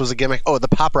 This was a gimmick. Oh, the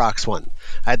Pop Rocks one.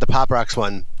 I had the Pop Rocks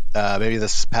one maybe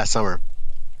this past summer.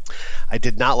 I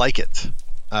did not like it.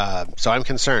 So I'm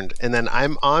concerned. And then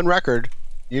I'm on record,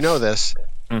 you know this,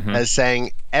 as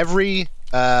saying every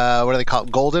what do they call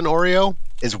it? Golden Oreo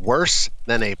is worse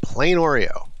than a plain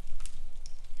Oreo.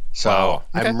 So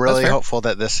I'm really hopeful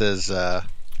that this is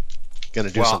going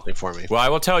to do something for me. Well, I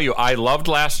will tell you, I loved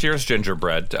last year's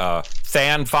gingerbread.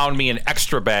 Than found me an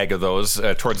extra bag of those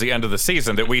towards the end of the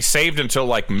season that we saved until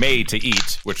like May to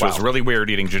eat, which was really weird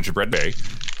eating gingerbread May.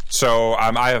 So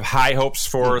I have high hopes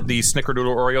for the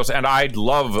Snickerdoodle Oreos, and I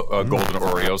love golden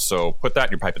Oreos, so put that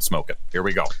in your pipe and smoke it. Here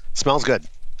we go. Smells good.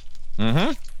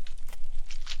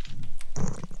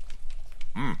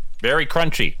 Very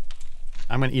crunchy.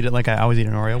 I'm going to eat it like I always eat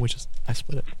an Oreo, which is I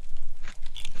split it.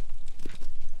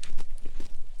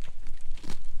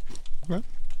 Okay.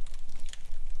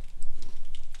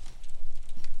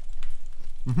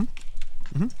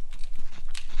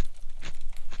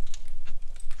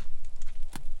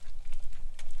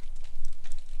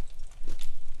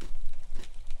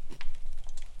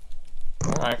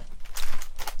 All right.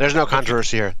 There's no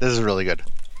controversy here. This is really good.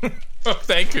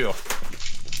 Thank you.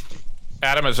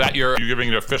 Adam, is that you giving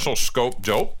an official scope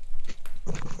dope?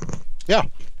 Yeah.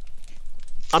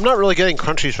 I'm not really getting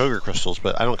crunchy sugar crystals,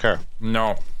 but I don't care.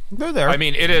 No. They're there. I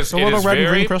mean, it is. The little red and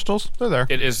green crystals, they're there.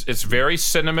 It's very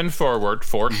cinnamon forward,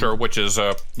 for sure, which is,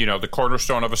 the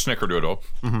cornerstone of a Snickerdoodle.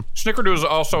 Snickerdoodle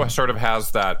also sort of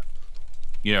has that,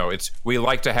 we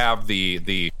like to have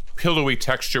the pillowy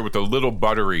texture with a little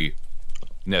butteriness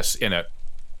in it.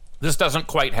 This doesn't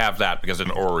quite have that because it's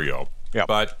an Oreo. Yeah.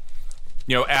 But,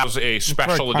 as a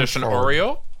special edition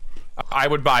Oreo, I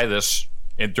would buy this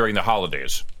during the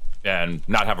holidays and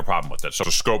not have a problem with it. So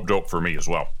it's a scope dope for me as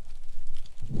well.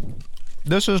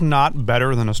 This is not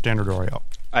better than a standard Oreo.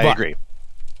 I agree.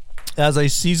 As a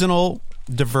seasonal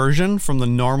diversion from the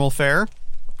normal fare,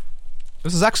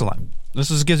 this is excellent.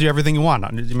 This gives you everything you want.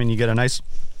 I mean, you get a nice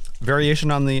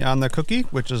variation on the cookie,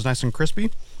 which is nice and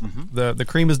crispy. The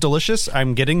cream is delicious.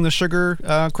 I'm getting the sugar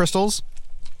crystals.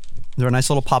 They're a nice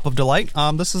little pop of delight.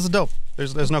 This is a dope.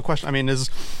 There's no question. I mean,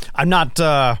 I'm not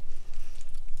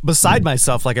beside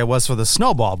myself like I was for the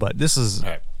snowball, but this is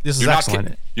This is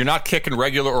excellent. You're not kicking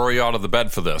regular Oreo out of the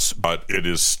bed for this, but it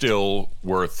is still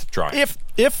worth trying.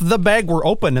 If the bag were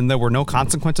open and there were no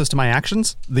consequences to my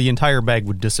actions, the entire bag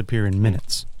would disappear in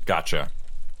minutes. Gotcha.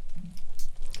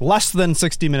 Less than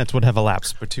 60 minutes would have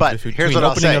elapsed between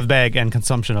opening of bag and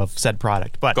consumption of said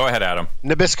product. But go ahead, Adam.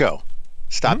 Nabisco,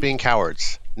 stop being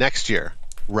cowards. Next year,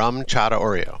 rum chata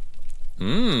Oreo.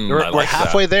 We're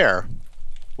halfway there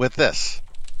with this.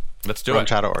 Let's do rum it.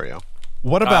 Chata Oreo.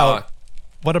 What about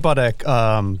a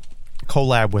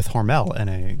collab with Hormel and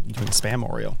doing Spam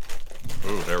Oreo?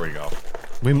 Ooh, there we go.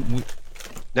 We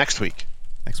next week.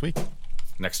 Next week.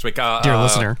 Dear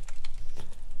listener.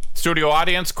 Studio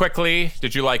audience, quickly,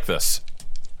 did you like this?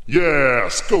 Yeah,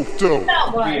 scoped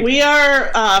out. We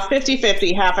are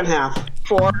 50-50, half and half.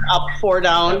 4 up, 4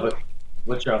 down.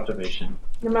 What's your observation?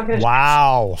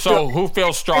 Wow. So who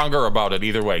feels stronger about it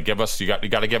either way? You got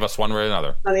to give us one way or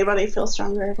another. Anybody feel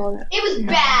stronger about it? It was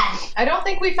bad. I don't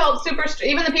think we felt super.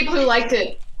 Even the people who liked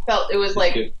it felt it was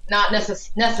like not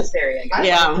necessary.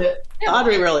 Yeah,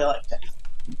 Audrey really liked it.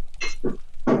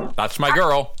 That's my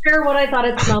girl. Sure, what I thought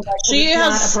it smelled like. She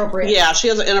has not appropriate. Yeah, she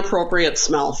has an inappropriate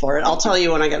smell for it. I'll tell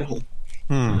you when I get home.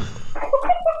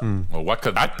 Well, what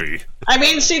could that be? I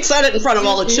mean, she said it in front of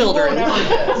all the children.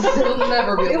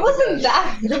 It wasn't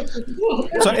that.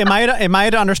 So am I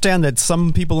to understand that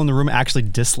some people in the room actually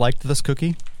disliked this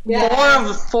cookie?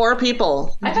 Yeah. 4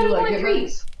 people. I thought it was only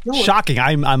 3. Shocking.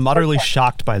 I'm utterly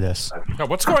shocked by this. Now,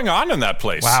 what's going on in that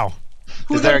place? Wow.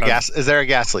 Is there a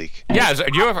gas leak? Yeah,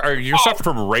 are you suffering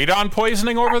from radon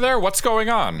poisoning over there? What's going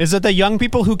on? Is it the young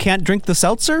people who can't drink the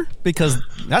seltzer? Because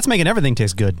that's making everything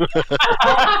taste good.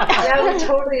 Yeah, we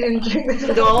totally didn't drink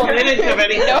this. No, they didn't have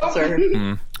any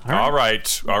seltzer. All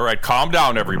right. Calm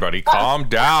down, everybody. Calm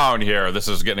down here. This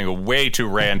is getting way too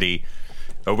randy.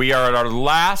 We are at our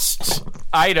last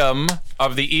item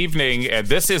of the evening, and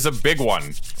this is a big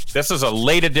one. This is a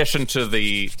late addition to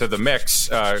the mix.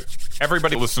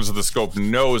 Everybody who listens to the Scope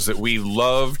knows that we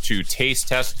love to taste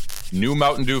test new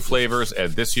Mountain Dew flavors,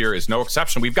 and this year is no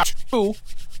exception. We've got 2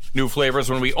 new flavors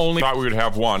when we only thought we would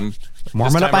have 1.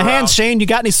 Warming up my hands, Shane. You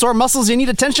got any sore muscles you need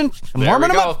attention? I'm warming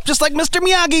them up just like Mr.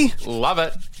 Miyagi. Love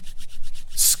it.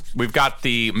 We've got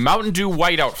the Mountain Dew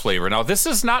Whiteout flavor. Now, this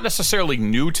is not necessarily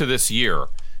new to this year.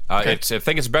 I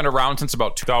think it's been around since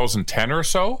about 2010 or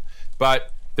so,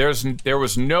 but there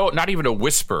was not even a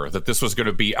whisper that this was going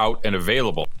to be out and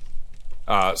available.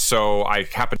 So I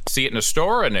happened to see it in a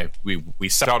store, and we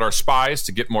set out our spies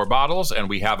to get more bottles, and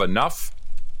we have enough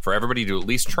for everybody to at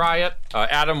least try it.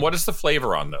 Adam, what is the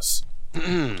flavor on this?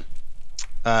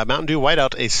 Mountain Dew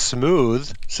Whiteout, a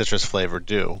smooth citrus flavored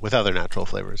dew with other natural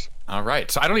flavors. All right.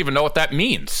 So I don't even know what that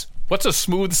means. What's a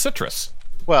smooth citrus?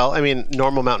 Well, I mean,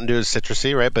 normal Mountain Dew is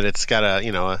citrusy, right? But it's got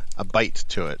a bite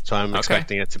to it. So I'm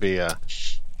expecting it to be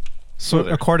So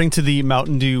according to the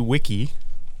Mountain Dew Wiki,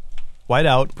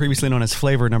 Whiteout, previously known as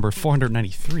flavor number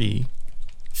 493,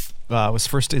 was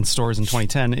first in stores in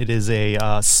 2010. It is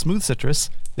a smooth citrus.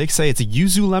 They say it's a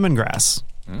yuzu lemongrass.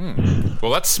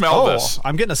 Well, let's smell this.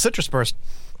 I'm getting a citrus burst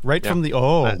from the...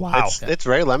 Oh, wow. It's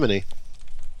very lemony.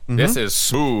 This is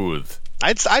smooth.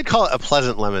 I'd call it a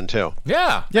pleasant lemon, too.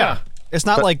 Yeah. It's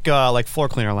not like floor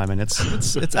cleaner lemon.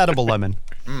 It's edible lemon.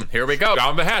 Here we go.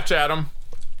 Down the hatch, Adam.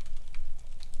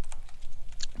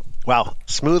 Wow.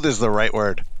 Smooth is the right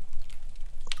word.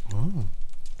 Oh.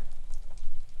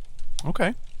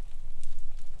 Okay.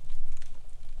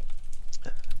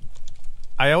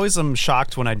 I always am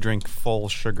shocked when I drink full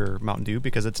sugar Mountain Dew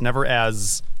because it's never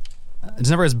as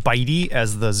bitey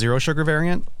as the zero sugar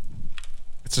variant.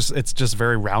 It's just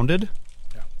very rounded.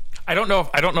 I don't know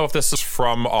if this is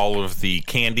from all of the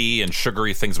candy and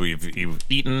sugary things you've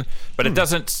eaten, but it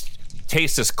doesn't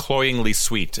taste as cloyingly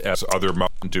sweet as other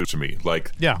Mountain Dew to me.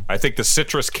 I think the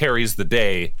citrus carries the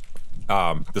day.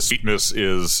 The sweetness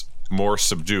is more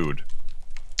subdued.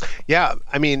 Yeah,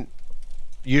 I mean,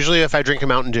 usually if I drink a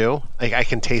Mountain Dew, I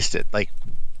can taste it like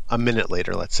a minute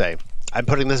later, let's say. I'm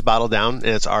putting this bottle down and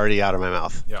it's already out of my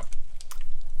mouth.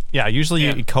 Yeah, usually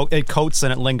it coats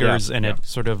and it lingers and it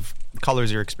sort of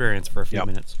colors your experience for a few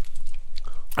minutes.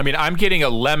 I mean, I'm getting a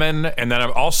lemon, and then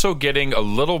I'm also getting a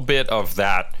little bit of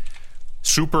that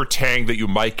super tang that you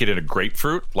might get in a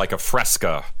grapefruit, like a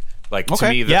Fresca.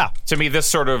 To me, this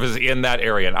sort of is in that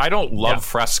area. And I don't love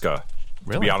Fresca,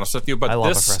 to be honest with you. But I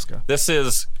love a Fresca. This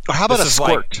is... Or how about a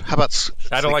Squirt?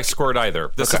 I don't like Squirt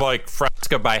either. This is like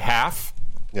Fresca by half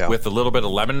with a little bit of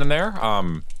lemon in there.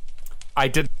 I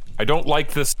don't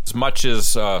like this as much as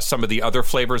some of the other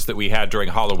flavors that we had during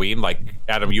Halloween. Like,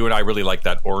 Adam, you and I really like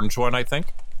that orange one, I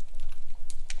think.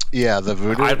 Yeah, the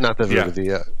Voodoo. Not the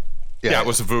Voodoo. Yeah, it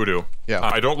was Voodoo. Yeah.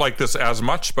 I don't like this as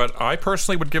much, but I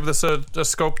personally would give this a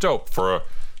Scope Dope for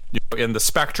in the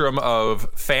spectrum of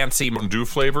fancy Mountain Dew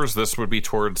flavors. This would be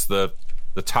towards the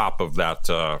top of that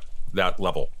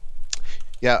level.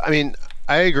 Yeah, I mean,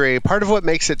 I agree. Part of what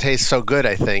makes it taste so good,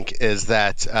 I think, is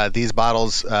that these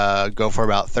bottles go for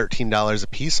about $13 a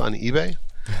piece on eBay.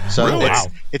 So Really?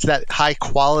 it's that high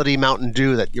quality Mountain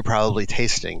Dew that you're probably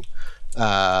tasting.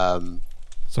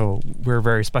 So we're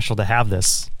very special to have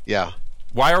this. Yeah.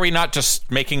 Why are we not just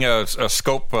making a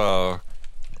Scope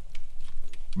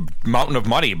mountain of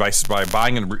money by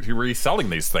buying and reselling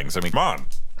these things? I mean, come on.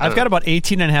 I've got about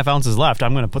 18 and a half ounces left.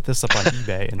 I'm going to put this up on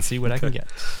eBay and see what I can get.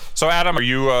 So, Adam, are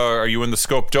you in the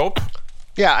Scope Dope?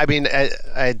 Yeah, I mean,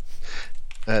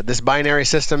 this binary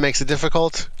system makes it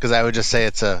difficult because I would just say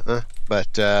it's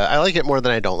but I like it more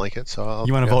than I don't like it. So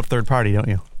you want to vote third party, don't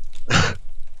you?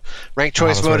 Ranked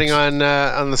choice voting on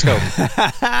the Scope.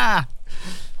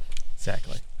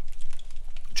 Exactly.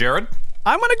 Jared?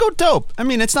 I'm going to go Dope. I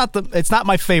mean, it's not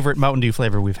my favorite Mountain Dew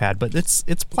flavor we've had, but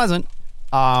it's pleasant.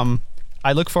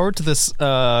 I look forward to this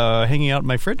hanging out in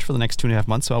my fridge for the next 2.5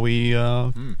 months while we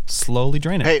slowly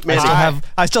drain it. Hey, man,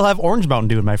 I still have orange Mountain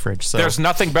Dew in my fridge. So there's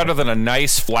nothing better than a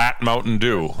nice flat Mountain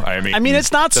Dew. I mean,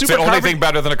 it's not super. That's the only thing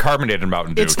better than a carbonated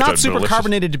Mountain Dew. It's not super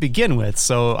carbonated to begin with,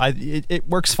 so it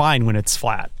works fine when it's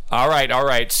flat. All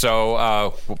right.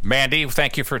 So, Mandy,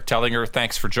 thank you for telling her.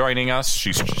 Thanks for joining us. She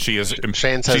is.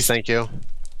 Shane says thank you.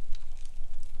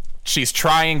 She's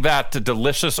trying that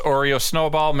delicious Oreo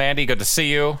snowball. Mandy, good to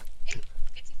see you.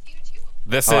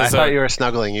 I thought you were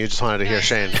snuggling. You just wanted to hear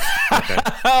Shane. Okay.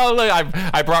 Oh, look,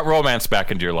 I brought romance back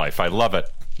into your life. I love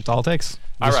it. It's all it takes.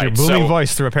 All right, your booming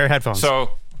voice through a pair of headphones.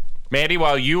 So, Mandy,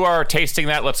 while you are tasting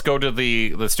that, let's go to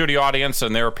the studio audience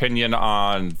and their opinion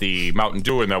on the Mountain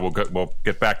Dew, and then we'll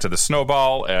get back to the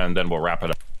snowball, and then we'll wrap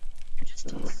it up.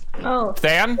 Oh.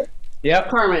 Than? Yep.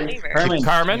 Carmen.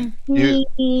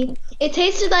 It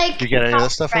tasted like. You get any of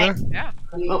this stuff in there?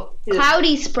 Yeah.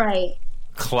 Cloudy Sprite.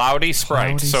 Cloudy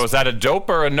Sprite. So is that a dope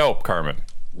or a nope, Carmen?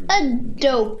 A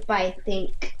dope, I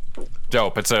think.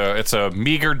 Dope. It's a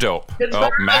meager dope. It's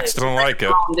Max don't like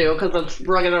it. Because it's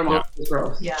regular Mountain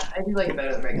Dew. Yeah, I do like it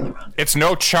better than regular Mountain It's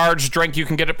no charged drink you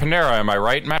can get at Panera. Am I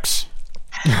right, Max?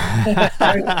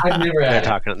 I've never had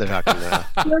it. They're talking.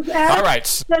 All right.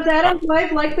 Does Adam's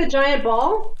wife like the giant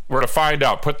ball? We're to find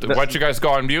out. Why don't you guys go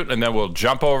on mute, and then we'll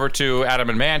jump over to Adam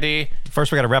and Mandy.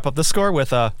 First, we got to wrap up this score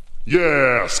with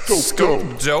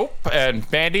Scope Dope.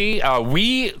 And Mandy,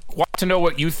 we want to know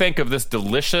what you think of this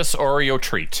delicious Oreo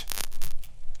treat.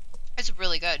 It's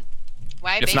really good.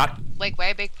 Why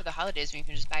bake for the holidays when you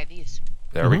can just buy these?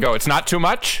 There we go. It's not too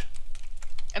much?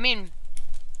 I mean...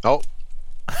 Oh.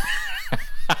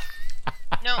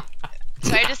 No.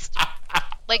 So I just...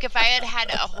 Like, if I had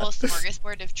a whole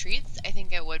smorgasbord of treats, I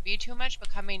think it would be too much, but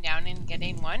coming down and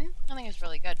getting one, I think it's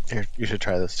really good. Here, you should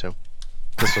try this too.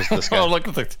 This guy. Oh, look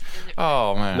at the...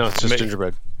 Oh, man. No, it's just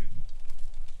gingerbread.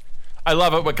 I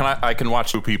love it, but I can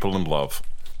watch two people in love.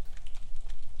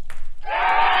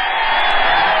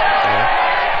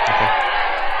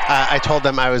 I told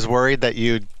them I was worried that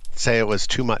you'd say it was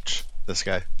too much, this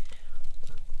guy.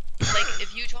 Like,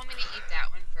 if you told me to eat that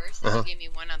one first, and you gave me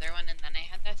one other one, and then I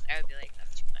had this, I would be like,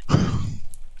 that's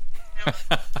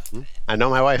too much. I know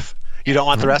my wife. You don't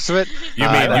want the rest of it? You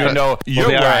mean you know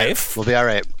your wife? We'll be all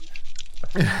right.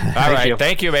 All right.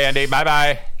 Thank you, Mandy.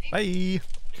 Bye-bye. Bye.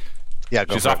 Yeah,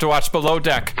 go She's off to watch Below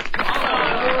Deck.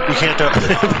 You can't do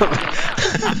it.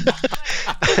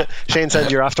 Shane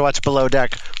said you're off to watch Below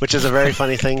Deck, which is a very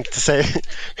funny thing to say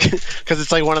because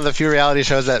it's like one of the few reality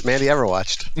shows that Mandy ever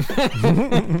watched.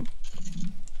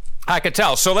 I could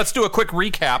tell. So let's do a quick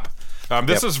recap.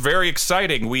 This is very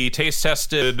exciting. We taste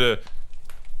tested.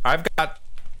 I've got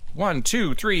 1,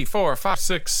 2, 3, 4, 5,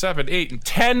 6, 7, 8, and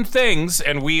 10 things,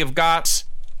 and we have got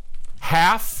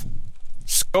half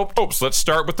Scope Dopes. Let's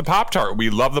start with the Pop-Tart. We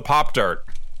love the Pop-Tart.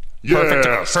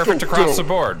 Perfect across the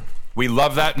board. We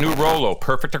love that new Rolo.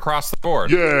 Perfect across the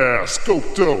board. Yeah, Scope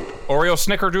Dope. Oreo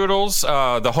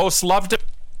Snickerdoodles. The host loved it.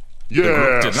 The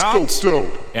group did not. Scope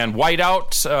Dope. And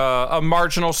Whiteout, a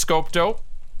marginal Scope Dope,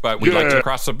 but we liked it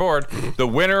across the board. The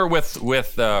winner with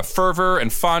fervor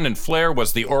and fun and flair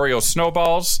was the Oreo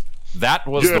Snowballs. That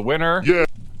was the winner.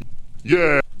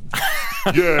 Yeah,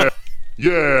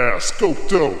 Scope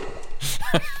Dope.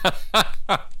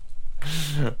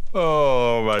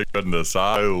 Oh my goodness,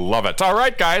 I love it. All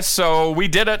right, guys, so we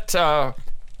did it.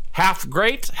 Half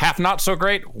great, half not so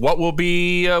great. What will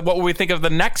we think of the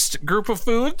next group of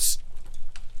foods?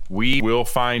 We will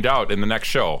find out in the next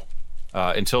show.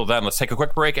 Until then, let's take a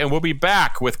quick break, and we'll be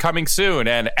back with Coming Soon,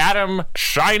 and Adam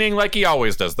shining like he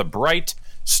always does, the bright,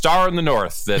 Star in the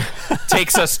North that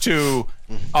takes us to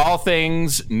all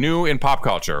things new in pop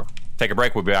culture. Take a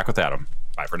break. We'll be back with Adam.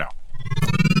 Bye for now.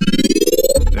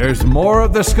 There's more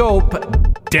of The Scope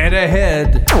dead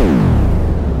ahead.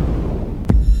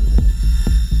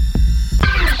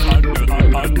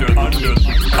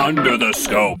 Under the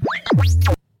Scope.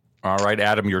 All right,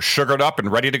 Adam, you're sugared up and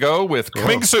ready to go with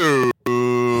Coming Soon.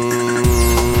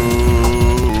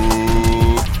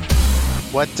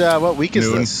 What week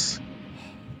is this?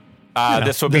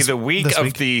 This will be the week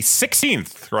of the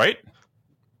 16th, right?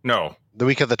 No. The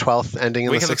week of the 12th, ending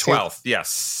in the 16th? Week of the 12th,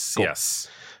 yes. Cool. Yes.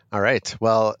 All right.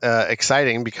 Well,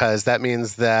 exciting, because that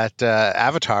means that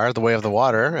Avatar, The Way of the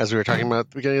Water, as we were talking about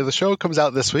at the beginning of the show, comes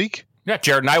out this week. Yeah,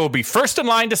 Jared and I will be first in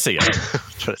line to see it.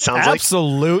 That's what it sounds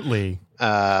Absolutely.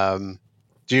 like.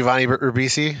 Giovanni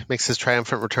Ribisi makes his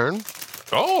triumphant return.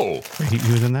 Oh. He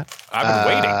was in that? I've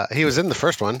been waiting. He was in the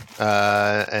first one.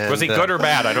 And, was he good or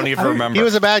bad? I don't even remember. He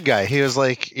was a bad guy. He was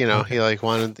like,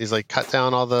 he's like, cut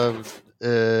down all the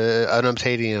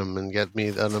unobtainium and get me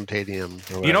the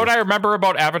unobtainium. You know what I remember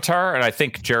about Avatar, and I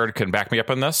think Jared can back me up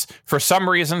on this? For some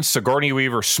reason, Sigourney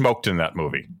Weaver smoked in that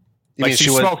movie. Like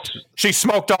she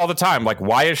smoked all the time. Like,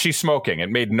 why is she smoking? It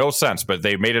made no sense, but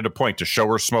they made it a point to show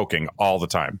her smoking all the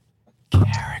time.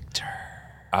 Character.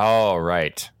 Oh,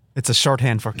 right. It's a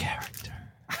shorthand for character.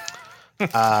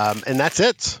 And that's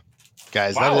it,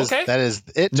 guys. Wow, that is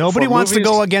it. Nobody wants to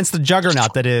go against the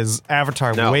juggernaut that is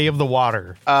Avatar: No. Way of the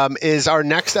Water. Is our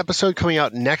next episode coming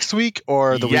out next week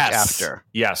or the week after?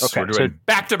 Yes. Okay. We're doing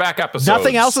back-to-back episodes.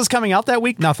 Nothing else is coming out that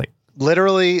week? Nothing.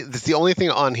 Literally, that's the only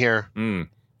thing on here.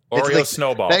 Oreo like,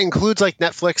 Snowball. That includes like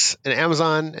Netflix and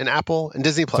Amazon and Apple and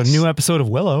Disney Plus. It's a new episode of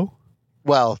Willow.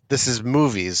 Well, this is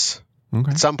movies.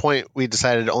 Okay. At some point, we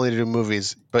decided only to do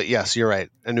movies. But yes, you're right.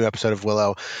 A new episode of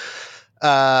Willow.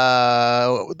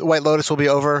 White Lotus will be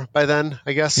over by then,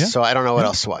 I guess. Yeah. So I don't know what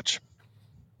else to watch.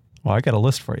 Well, I got a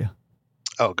list for you.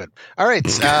 Oh, good. All right.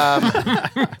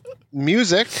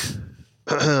 Music.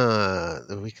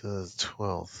 The week of the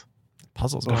 12th.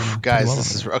 Puzzles. Guys,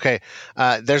 this is okay.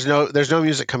 There's no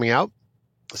music coming out.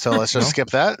 So let's just skip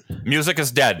that. Music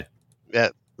is dead. Yeah,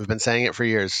 we've been saying it for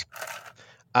years.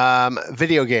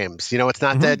 Video games. You know what's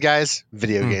not dead, guys?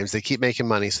 Video games. They keep making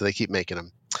money, so they keep making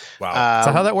them. Wow. Is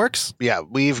that how that works? Yeah,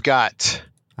 we've got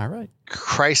all right.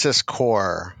 Crisis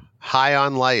Core, High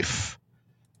on Life,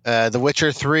 The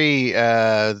Witcher 3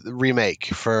 remake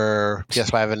for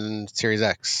PS5 and Series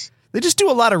X. They just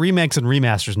do a lot of remakes and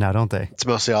remasters now, don't they? It's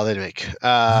mostly all they make.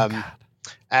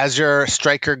 Azure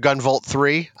Striker Gunvolt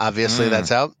 3, obviously that's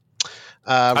out.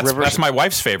 That's my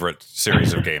wife's favorite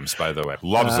series of games, by the way.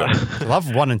 Loves it.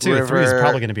 Love 1 and 2. 3 is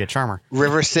probably going to be a charmer.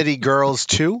 River City Girls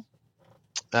 2.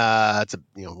 It's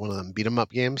one of them beat 'em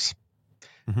up games.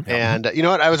 And you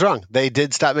know what? I was wrong. They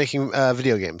did stop making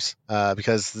video games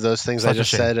because those things I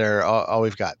just said are all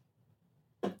we've got.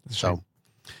 So.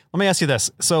 Let me ask you this.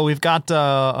 So we've got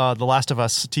The Last of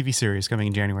Us TV series coming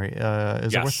in January.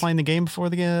 Is it worth playing the game before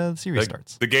the series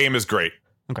starts? The game is great.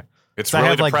 Okay. It's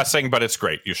really depressing, but it's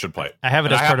great. You should play it. I have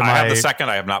it as part of my... I have the second.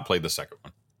 I have not played the second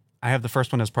one. I have the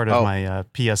first one as part of my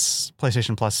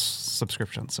PlayStation Plus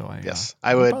subscription. So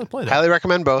I would highly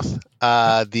recommend both.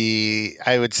 I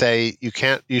would say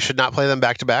you should not play them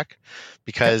back to back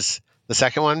because the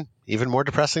second one, even more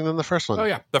depressing than the first one. Oh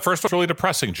yeah, the first one's really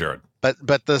depressing, Jared. But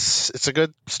it's a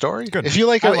good story. Good. If you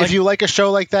like a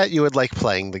show like that, you would like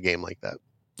playing the game like that.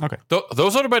 Okay.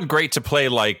 Those would have been great to play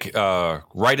right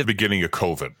at the beginning of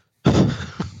COVID.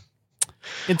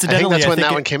 Incidentally, I think that's when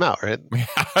that one came out, right? Yeah,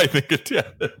 I think it did.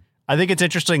 I think it's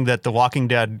interesting that The Walking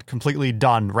Dead completely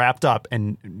done, wrapped up,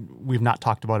 and we've not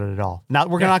talked about it at all.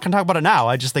 We're not going to talk about it now.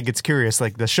 I just think it's curious.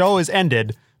 Like the show is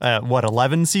ended,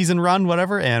 11 season run,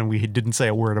 whatever, and we didn't say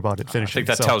a word about it finishing. I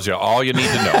think that tells you all you need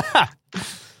to know.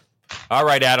 All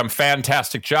right, Adam,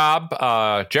 fantastic job.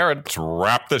 Jared, let's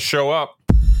wrap this show up.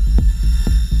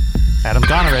 Adam's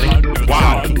gone already.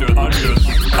 Wow.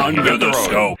 Under the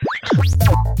Scope.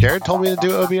 Jared told me to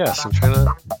do OBS. He's trying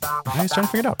to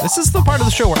figure it out. This is the part of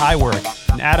the show where I work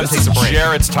and Adam takes a break.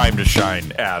 Jared's time to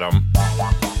shine, Adam.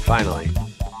 Finally.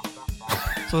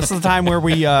 So this is the time where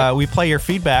we play your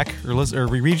feedback, or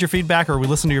we read your feedback, or we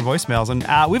listen to your voicemails.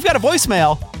 And we've got a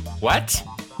voicemail. What?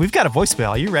 We've got a voicemail.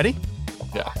 Are you ready?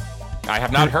 Yeah. I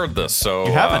have not heard this, so...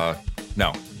 You haven't?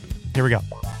 No. Here we go.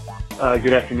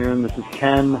 Good afternoon. This is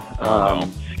Ken,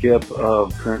 skip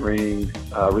of current reigning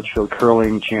Richfield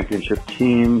Curling Championship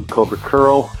team, Cobra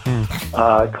Curl,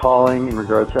 calling in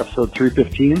regards to episode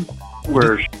 315,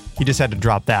 where he just had to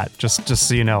drop that, just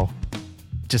so you know.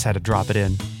 Just had to drop it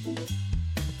in.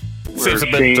 Seems a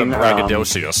bit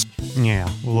braggadocious. Yeah,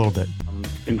 a little bit.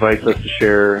 Invites us to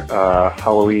share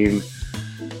Halloween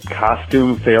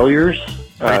costume failures,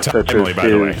 such Emily, as by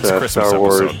the way. his It's a Christmas Star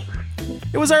Wars. episode.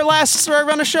 It was our last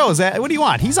run of shows. What do you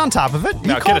want? He's on top of it.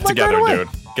 Now get it together, dude.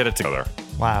 Get it together.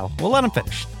 Wow. We'll let him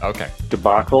finish. Okay.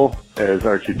 Debacle as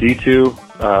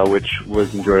R2-D2, which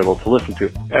was enjoyable to listen to.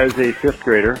 As a 5th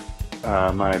grader,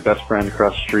 my best friend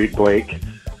across the street,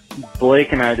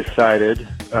 Blake and I decided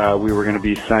we were going to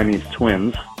be Siamese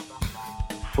twins,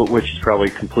 which is probably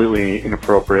completely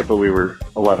inappropriate, but we were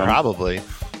 11. Probably.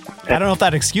 I don't know if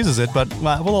that excuses it, but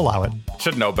we'll allow it.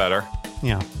 Should know better.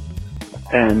 Yeah.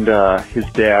 And his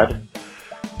dad,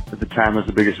 at the time, was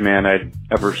the biggest man I'd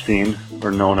ever seen or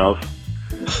known of.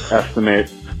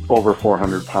 Estimate over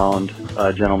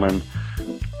 400-pound gentleman.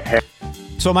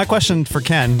 So my question for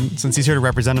Ken, since he's here to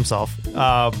represent himself,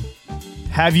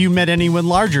 have you met anyone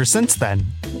larger since then?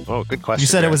 Oh, good question. You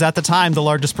said it was at the time the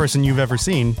largest person you've ever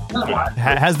seen.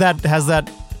 Has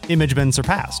that image been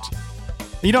surpassed?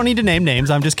 You don't need to name names.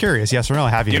 I'm just curious. Yes or no?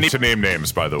 Have you? You need to name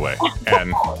names, by the way.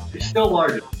 And He's still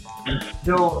largest.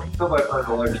 Still by far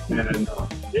the largest man I know.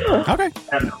 Okay.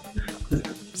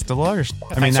 Still the largest.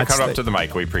 Thanks for coming up to the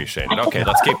mic. We appreciate it. Okay,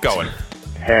 let's keep going.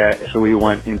 So we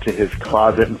went into his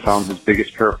closet and found his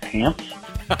biggest pair of pants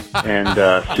and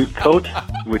suit coat,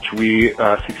 which we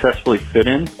successfully fit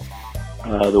in.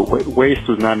 The waist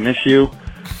was not an issue.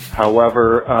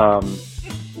 However,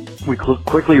 we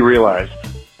quickly realized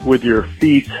with your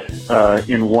feet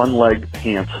in one leg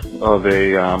pants of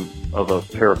a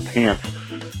pair of pants,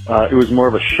 it was more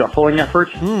of a shuffling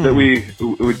effort that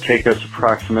it would take us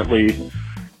approximately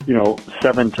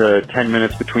 7 to 10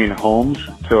 minutes between homes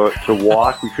to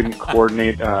walk. We couldn't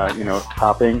coordinate,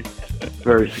 hopping.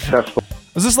 Very successful.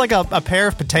 Was this like a pair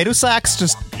of potato sacks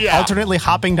just alternately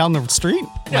hopping down the street?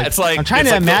 Yeah, it's like I'm trying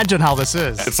to imagine how this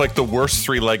is. It's like the worst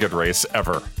 3-legged race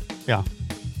ever. Yeah.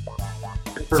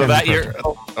 So that year,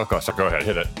 go ahead,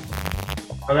 hit it.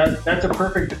 Well, that's a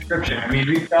perfect description. I mean,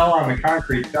 we fell on the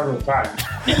concrete several times.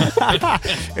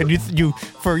 And you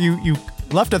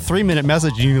left a 3-minute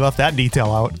message and you left that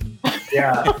detail out.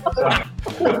 Yeah.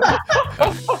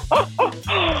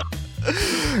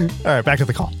 All right, back to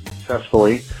the call.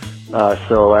 Successfully.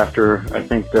 So after, I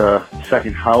think, the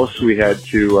second house, we had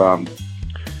to,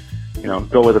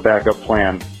 go with a backup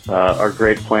plan. Our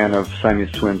great plan of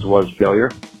Siamese twins was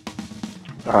failure.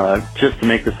 Just to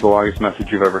make this the longest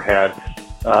message you've ever had,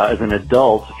 as an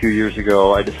adult, a few years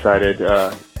ago, I decided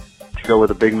to go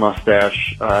with a big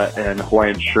mustache and a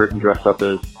Hawaiian shirt and dress up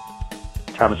as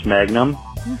Thomas Magnum.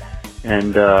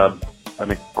 And an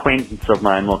acquaintance of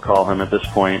mine, we'll call him at this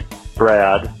point,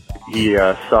 Brad, he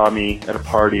saw me at a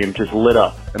party and just lit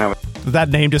up. And Did that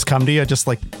name just come to you? Just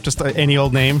any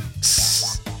old name?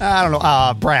 I don't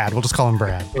know. Brad. We'll just call him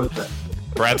Brad.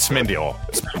 Brad Smindel.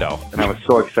 And I was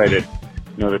so excited,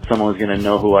 that someone was going to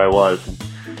know who I was. And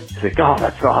he's like, "Oh,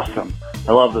 that's awesome.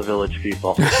 I love the Village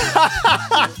people."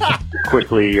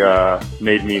 Quickly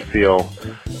made me feel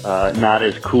not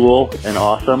as cool and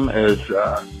awesome as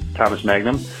Thomas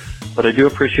Magnum. But I do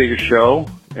appreciate your show,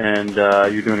 and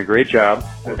you're doing a great job.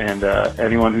 And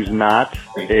anyone who's not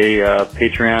a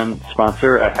Patreon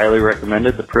sponsor, I highly recommend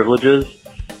it. The privileges,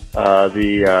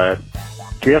 the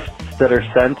gifts that are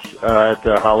sent at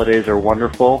the holidays are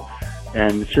wonderful,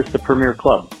 and it's just the premier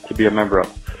club to be a member of.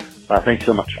 Thanks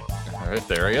so much. All right,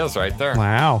 there he is, right there.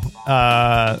 Wow.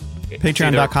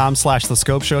 Patreon.com/The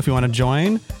Scope Show if you want to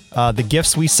join. The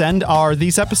gifts we send are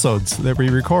these episodes that we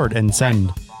record and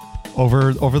send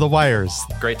over the wires.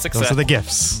 Great success. Those are the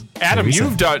gifts. Adam,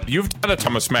 you've done a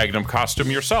Thomas Magnum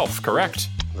costume yourself, correct?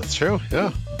 That's true.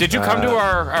 Yeah. Did you come to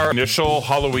our initial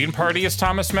Halloween party as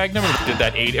Thomas Magnum? Or did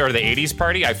that the 80s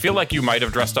party? I feel like you might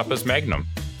have dressed up as Magnum.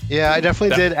 Yeah, I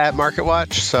definitely did at Market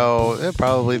Watch. So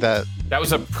probably that. That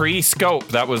was a pre-scope.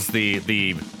 That was the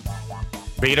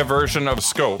beta version of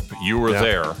Scope. You were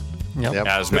there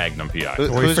as Magnum PI.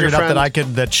 We figured out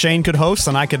that Shane could host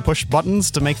and I could push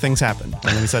buttons to make things happen. And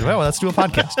then we said, well, let's do a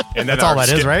podcast. And that's all that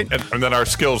is, right? And then our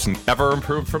skills never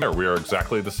improved from there. We are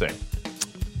exactly the same.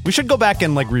 We should go back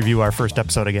and review our first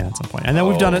episode again at some point. And then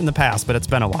we've done it in the past, but it's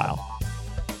been a while.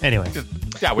 Anyway.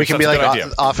 Yeah, we can be like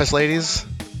office ladies.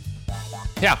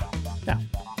 Yeah.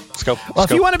 Scope. Well,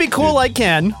 if you want to be cool like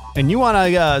Ken and you want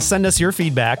to send us your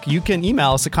feedback, you can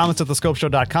email us at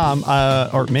comments@thescopeshow.com.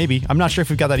 Or maybe. I'm not sure if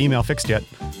we've got that email fixed yet.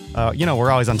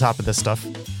 We're always on top of this stuff.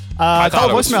 Call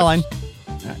the voicemail line.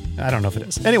 I don't know if it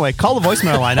is. Anyway, call the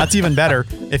voicemail line. That's even better.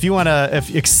 If you want to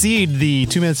exceed the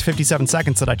 2 minutes, 57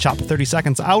 seconds that I chopped 30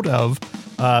 seconds out of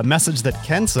message that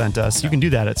Ken sent us, you can do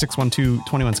that at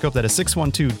 612-21-SCOPE. That is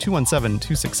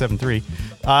 612-217-2673.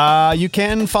 You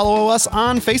can follow us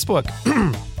on Facebook.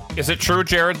 Is it true,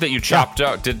 Jared, that you chopped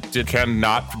out? Did Ken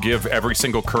not give every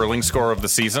single curling score of the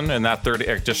season in that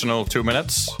additional 2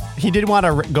 minutes? He did want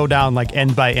to go down like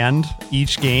end by end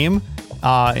each game,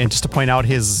 and just to point out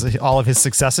all of his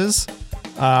successes.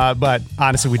 But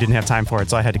honestly, we didn't have time for it,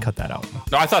 so I had to cut that out.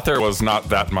 No, I thought there was not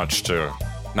that much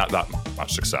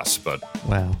success, but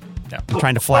well. Yeah, I'm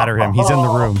trying to flatter him. He's in the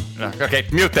room. Okay,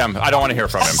 mute them. I don't want to hear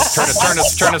from him.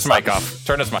 Turn his mic off.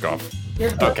 Turn his mic off.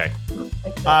 Okay.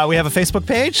 We have a Facebook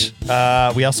page.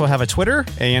 We also have a Twitter,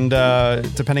 and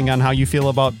depending on how you feel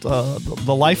about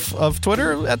the life of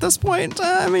Twitter at this point,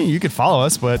 I mean, you could follow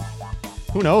us, but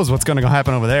who knows what's going to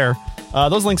happen over there.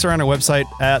 Those links are on our website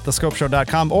at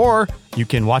thescopeshow.com, or you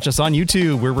can watch us on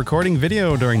YouTube. We're recording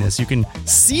video during this. You can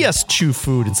see us chew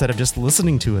food instead of just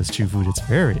listening to us chew food. It's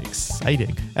very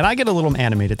exciting. And I get a little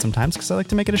animated sometimes because I like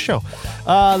to make it a show.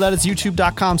 That is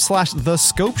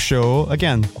youtube.com/thescopeshow.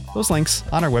 Again, those links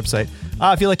on our website.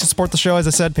 If you'd like to support the show, as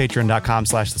I said,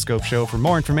 patreon.com/thescopeshow for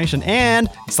more information. And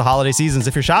it's the holiday seasons.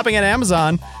 If you're shopping at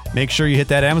Amazon, make sure you hit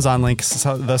that Amazon link,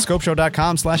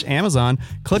 thescopeshow.com/Amazon.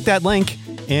 Click that link,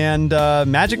 and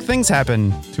magic things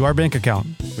happen to our bank account.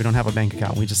 We don't have a bank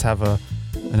account. We just have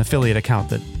an affiliate account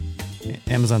that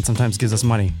Amazon sometimes gives us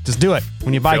money. Just do it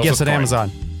when you buy gifts at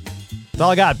Amazon. That's all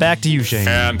I got. Back to you, Shane.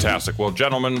 Fantastic. Well,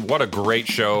 gentlemen, what a great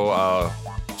show.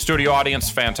 Studio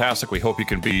audience, fantastic. We hope you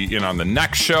can be in on the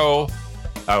next show.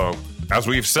 As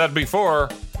we've said before,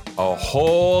 a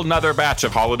whole nother batch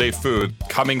of holiday food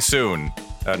coming soon.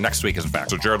 Next week is back.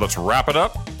 So, Jared, let's wrap it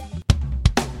up.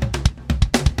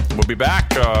 We'll be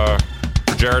back. For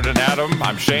Jared and Adam,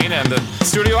 I'm Shane, and the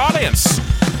studio audience.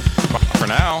 For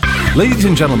now. Ladies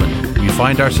and gentlemen, we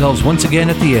find ourselves once again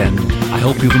at the end. I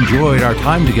hope you've enjoyed our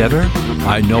time together.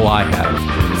 I know I have.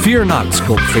 Fear not,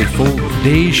 Scope faithful.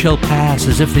 Days shall pass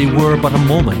as if they were but a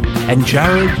moment, and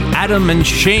Jared, Adam, and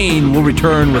Shane will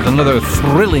return with another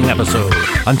thrilling episode.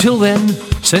 Until then,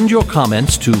 send your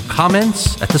comments to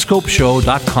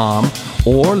comments@thescopeshow.com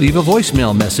or leave a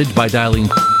voicemail message by dialing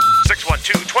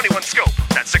 612-21-SCOPE.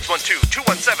 That's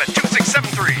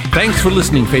 612-217-2673. Thanks for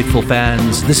listening, faithful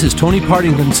fans. This is Tony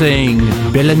Partington saying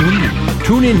Belle Nuit.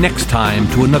 Tune in next time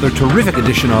to another terrific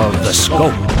edition of The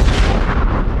Scope.